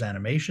Brothers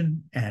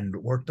Animation and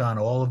worked on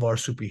all of our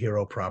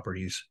superhero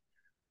properties.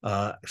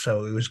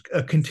 So it was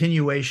a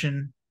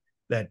continuation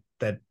that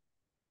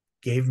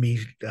gave me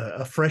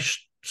a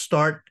fresh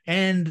start,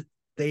 and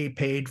they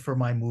paid for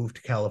my move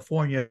to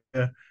California,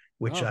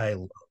 which I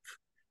love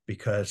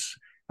because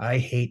I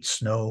hate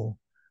snow.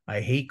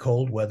 I hate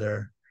cold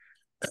weather.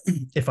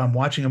 If I'm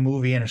watching a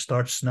movie and it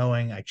starts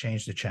snowing, I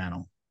change the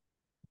channel.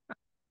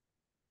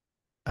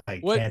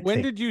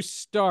 When did you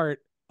start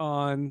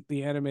on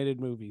the animated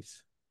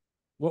movies?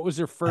 What was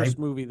your first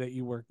movie that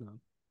you worked on?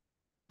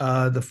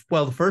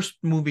 The first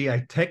movie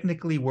I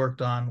technically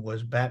worked on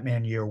was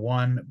Batman Year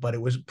One, but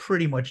it was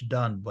pretty much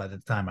done by the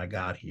time I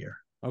got here.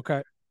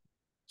 Okay.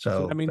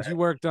 So that means you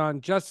worked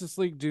on Justice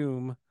League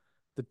Doom,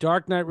 The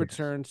Dark Knight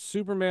Returns,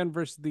 Superman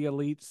versus the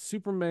Elite,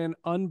 Superman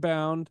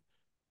Unbound,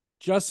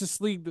 Justice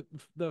League,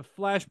 the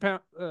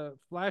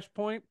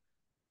Flashpoint.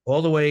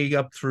 All the way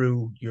up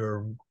through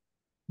your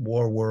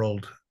War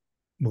World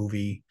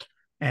movie.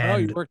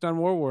 And, you worked on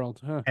War World,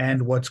 huh?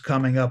 And what's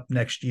coming up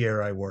next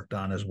year, I worked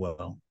on as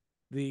well.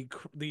 The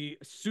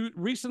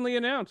recently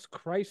announced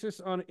Crisis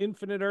on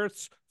Infinite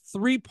Earths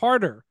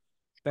 3-parter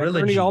that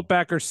Ernie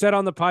Altbacker said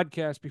on the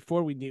podcast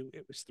before we knew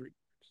it was 3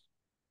 parts.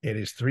 It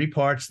is 3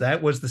 parts.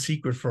 That was the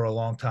secret for a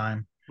long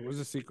time. It was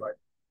a secret.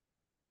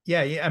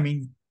 Yeah. I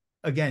mean,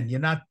 again,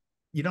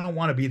 you don't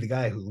want to be the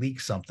guy who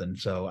leaks something.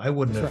 So I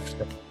wouldn't have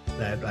said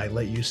that. I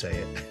let you say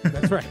it.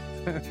 That's right.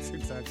 That's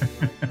exactly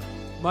right.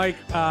 Mike,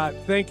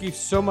 thank you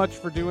so much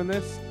for doing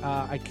this.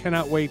 I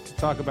cannot wait to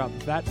talk about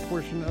that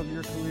portion of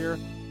your career,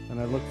 and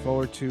I look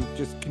forward to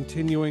just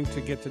continuing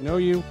to get to know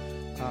you.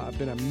 I've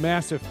been a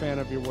massive fan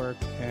of your work,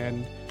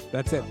 and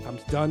that's it. I'm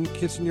done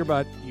kissing your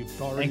butt.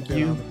 You've already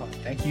been on the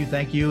podcast.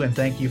 Thank you, and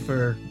thank you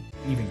for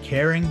even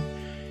caring.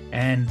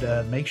 And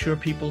make sure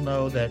people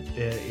know that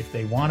if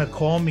they want to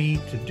call me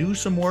to do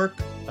some work,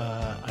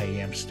 I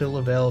am still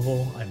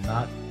available. I'm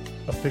not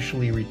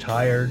officially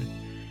retired.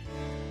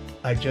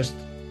 I just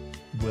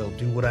will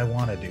do what I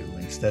want to do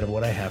instead of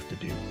what I have to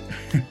do.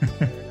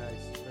 Very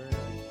nice.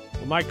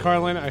 Well, Mike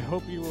Carlin, I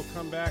hope you will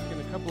come back in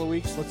a couple of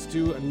weeks. Let's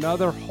do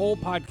another whole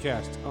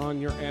podcast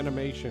on your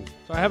animation.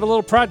 So I have a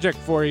little project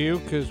for you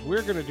because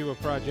we're going to do a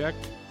project.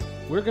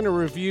 We're going to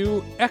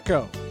review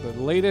Echo, the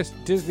latest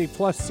Disney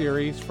Plus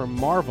series from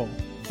Marvel.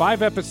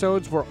 5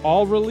 episodes were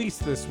all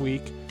released this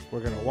week.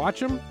 We're going to watch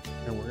them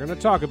and we're going to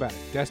talk about it.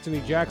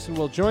 Destiny Jackson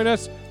will join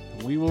us.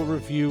 And we will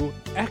review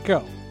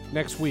Echo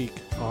next week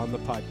on the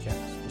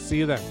podcast. We'll see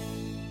you then.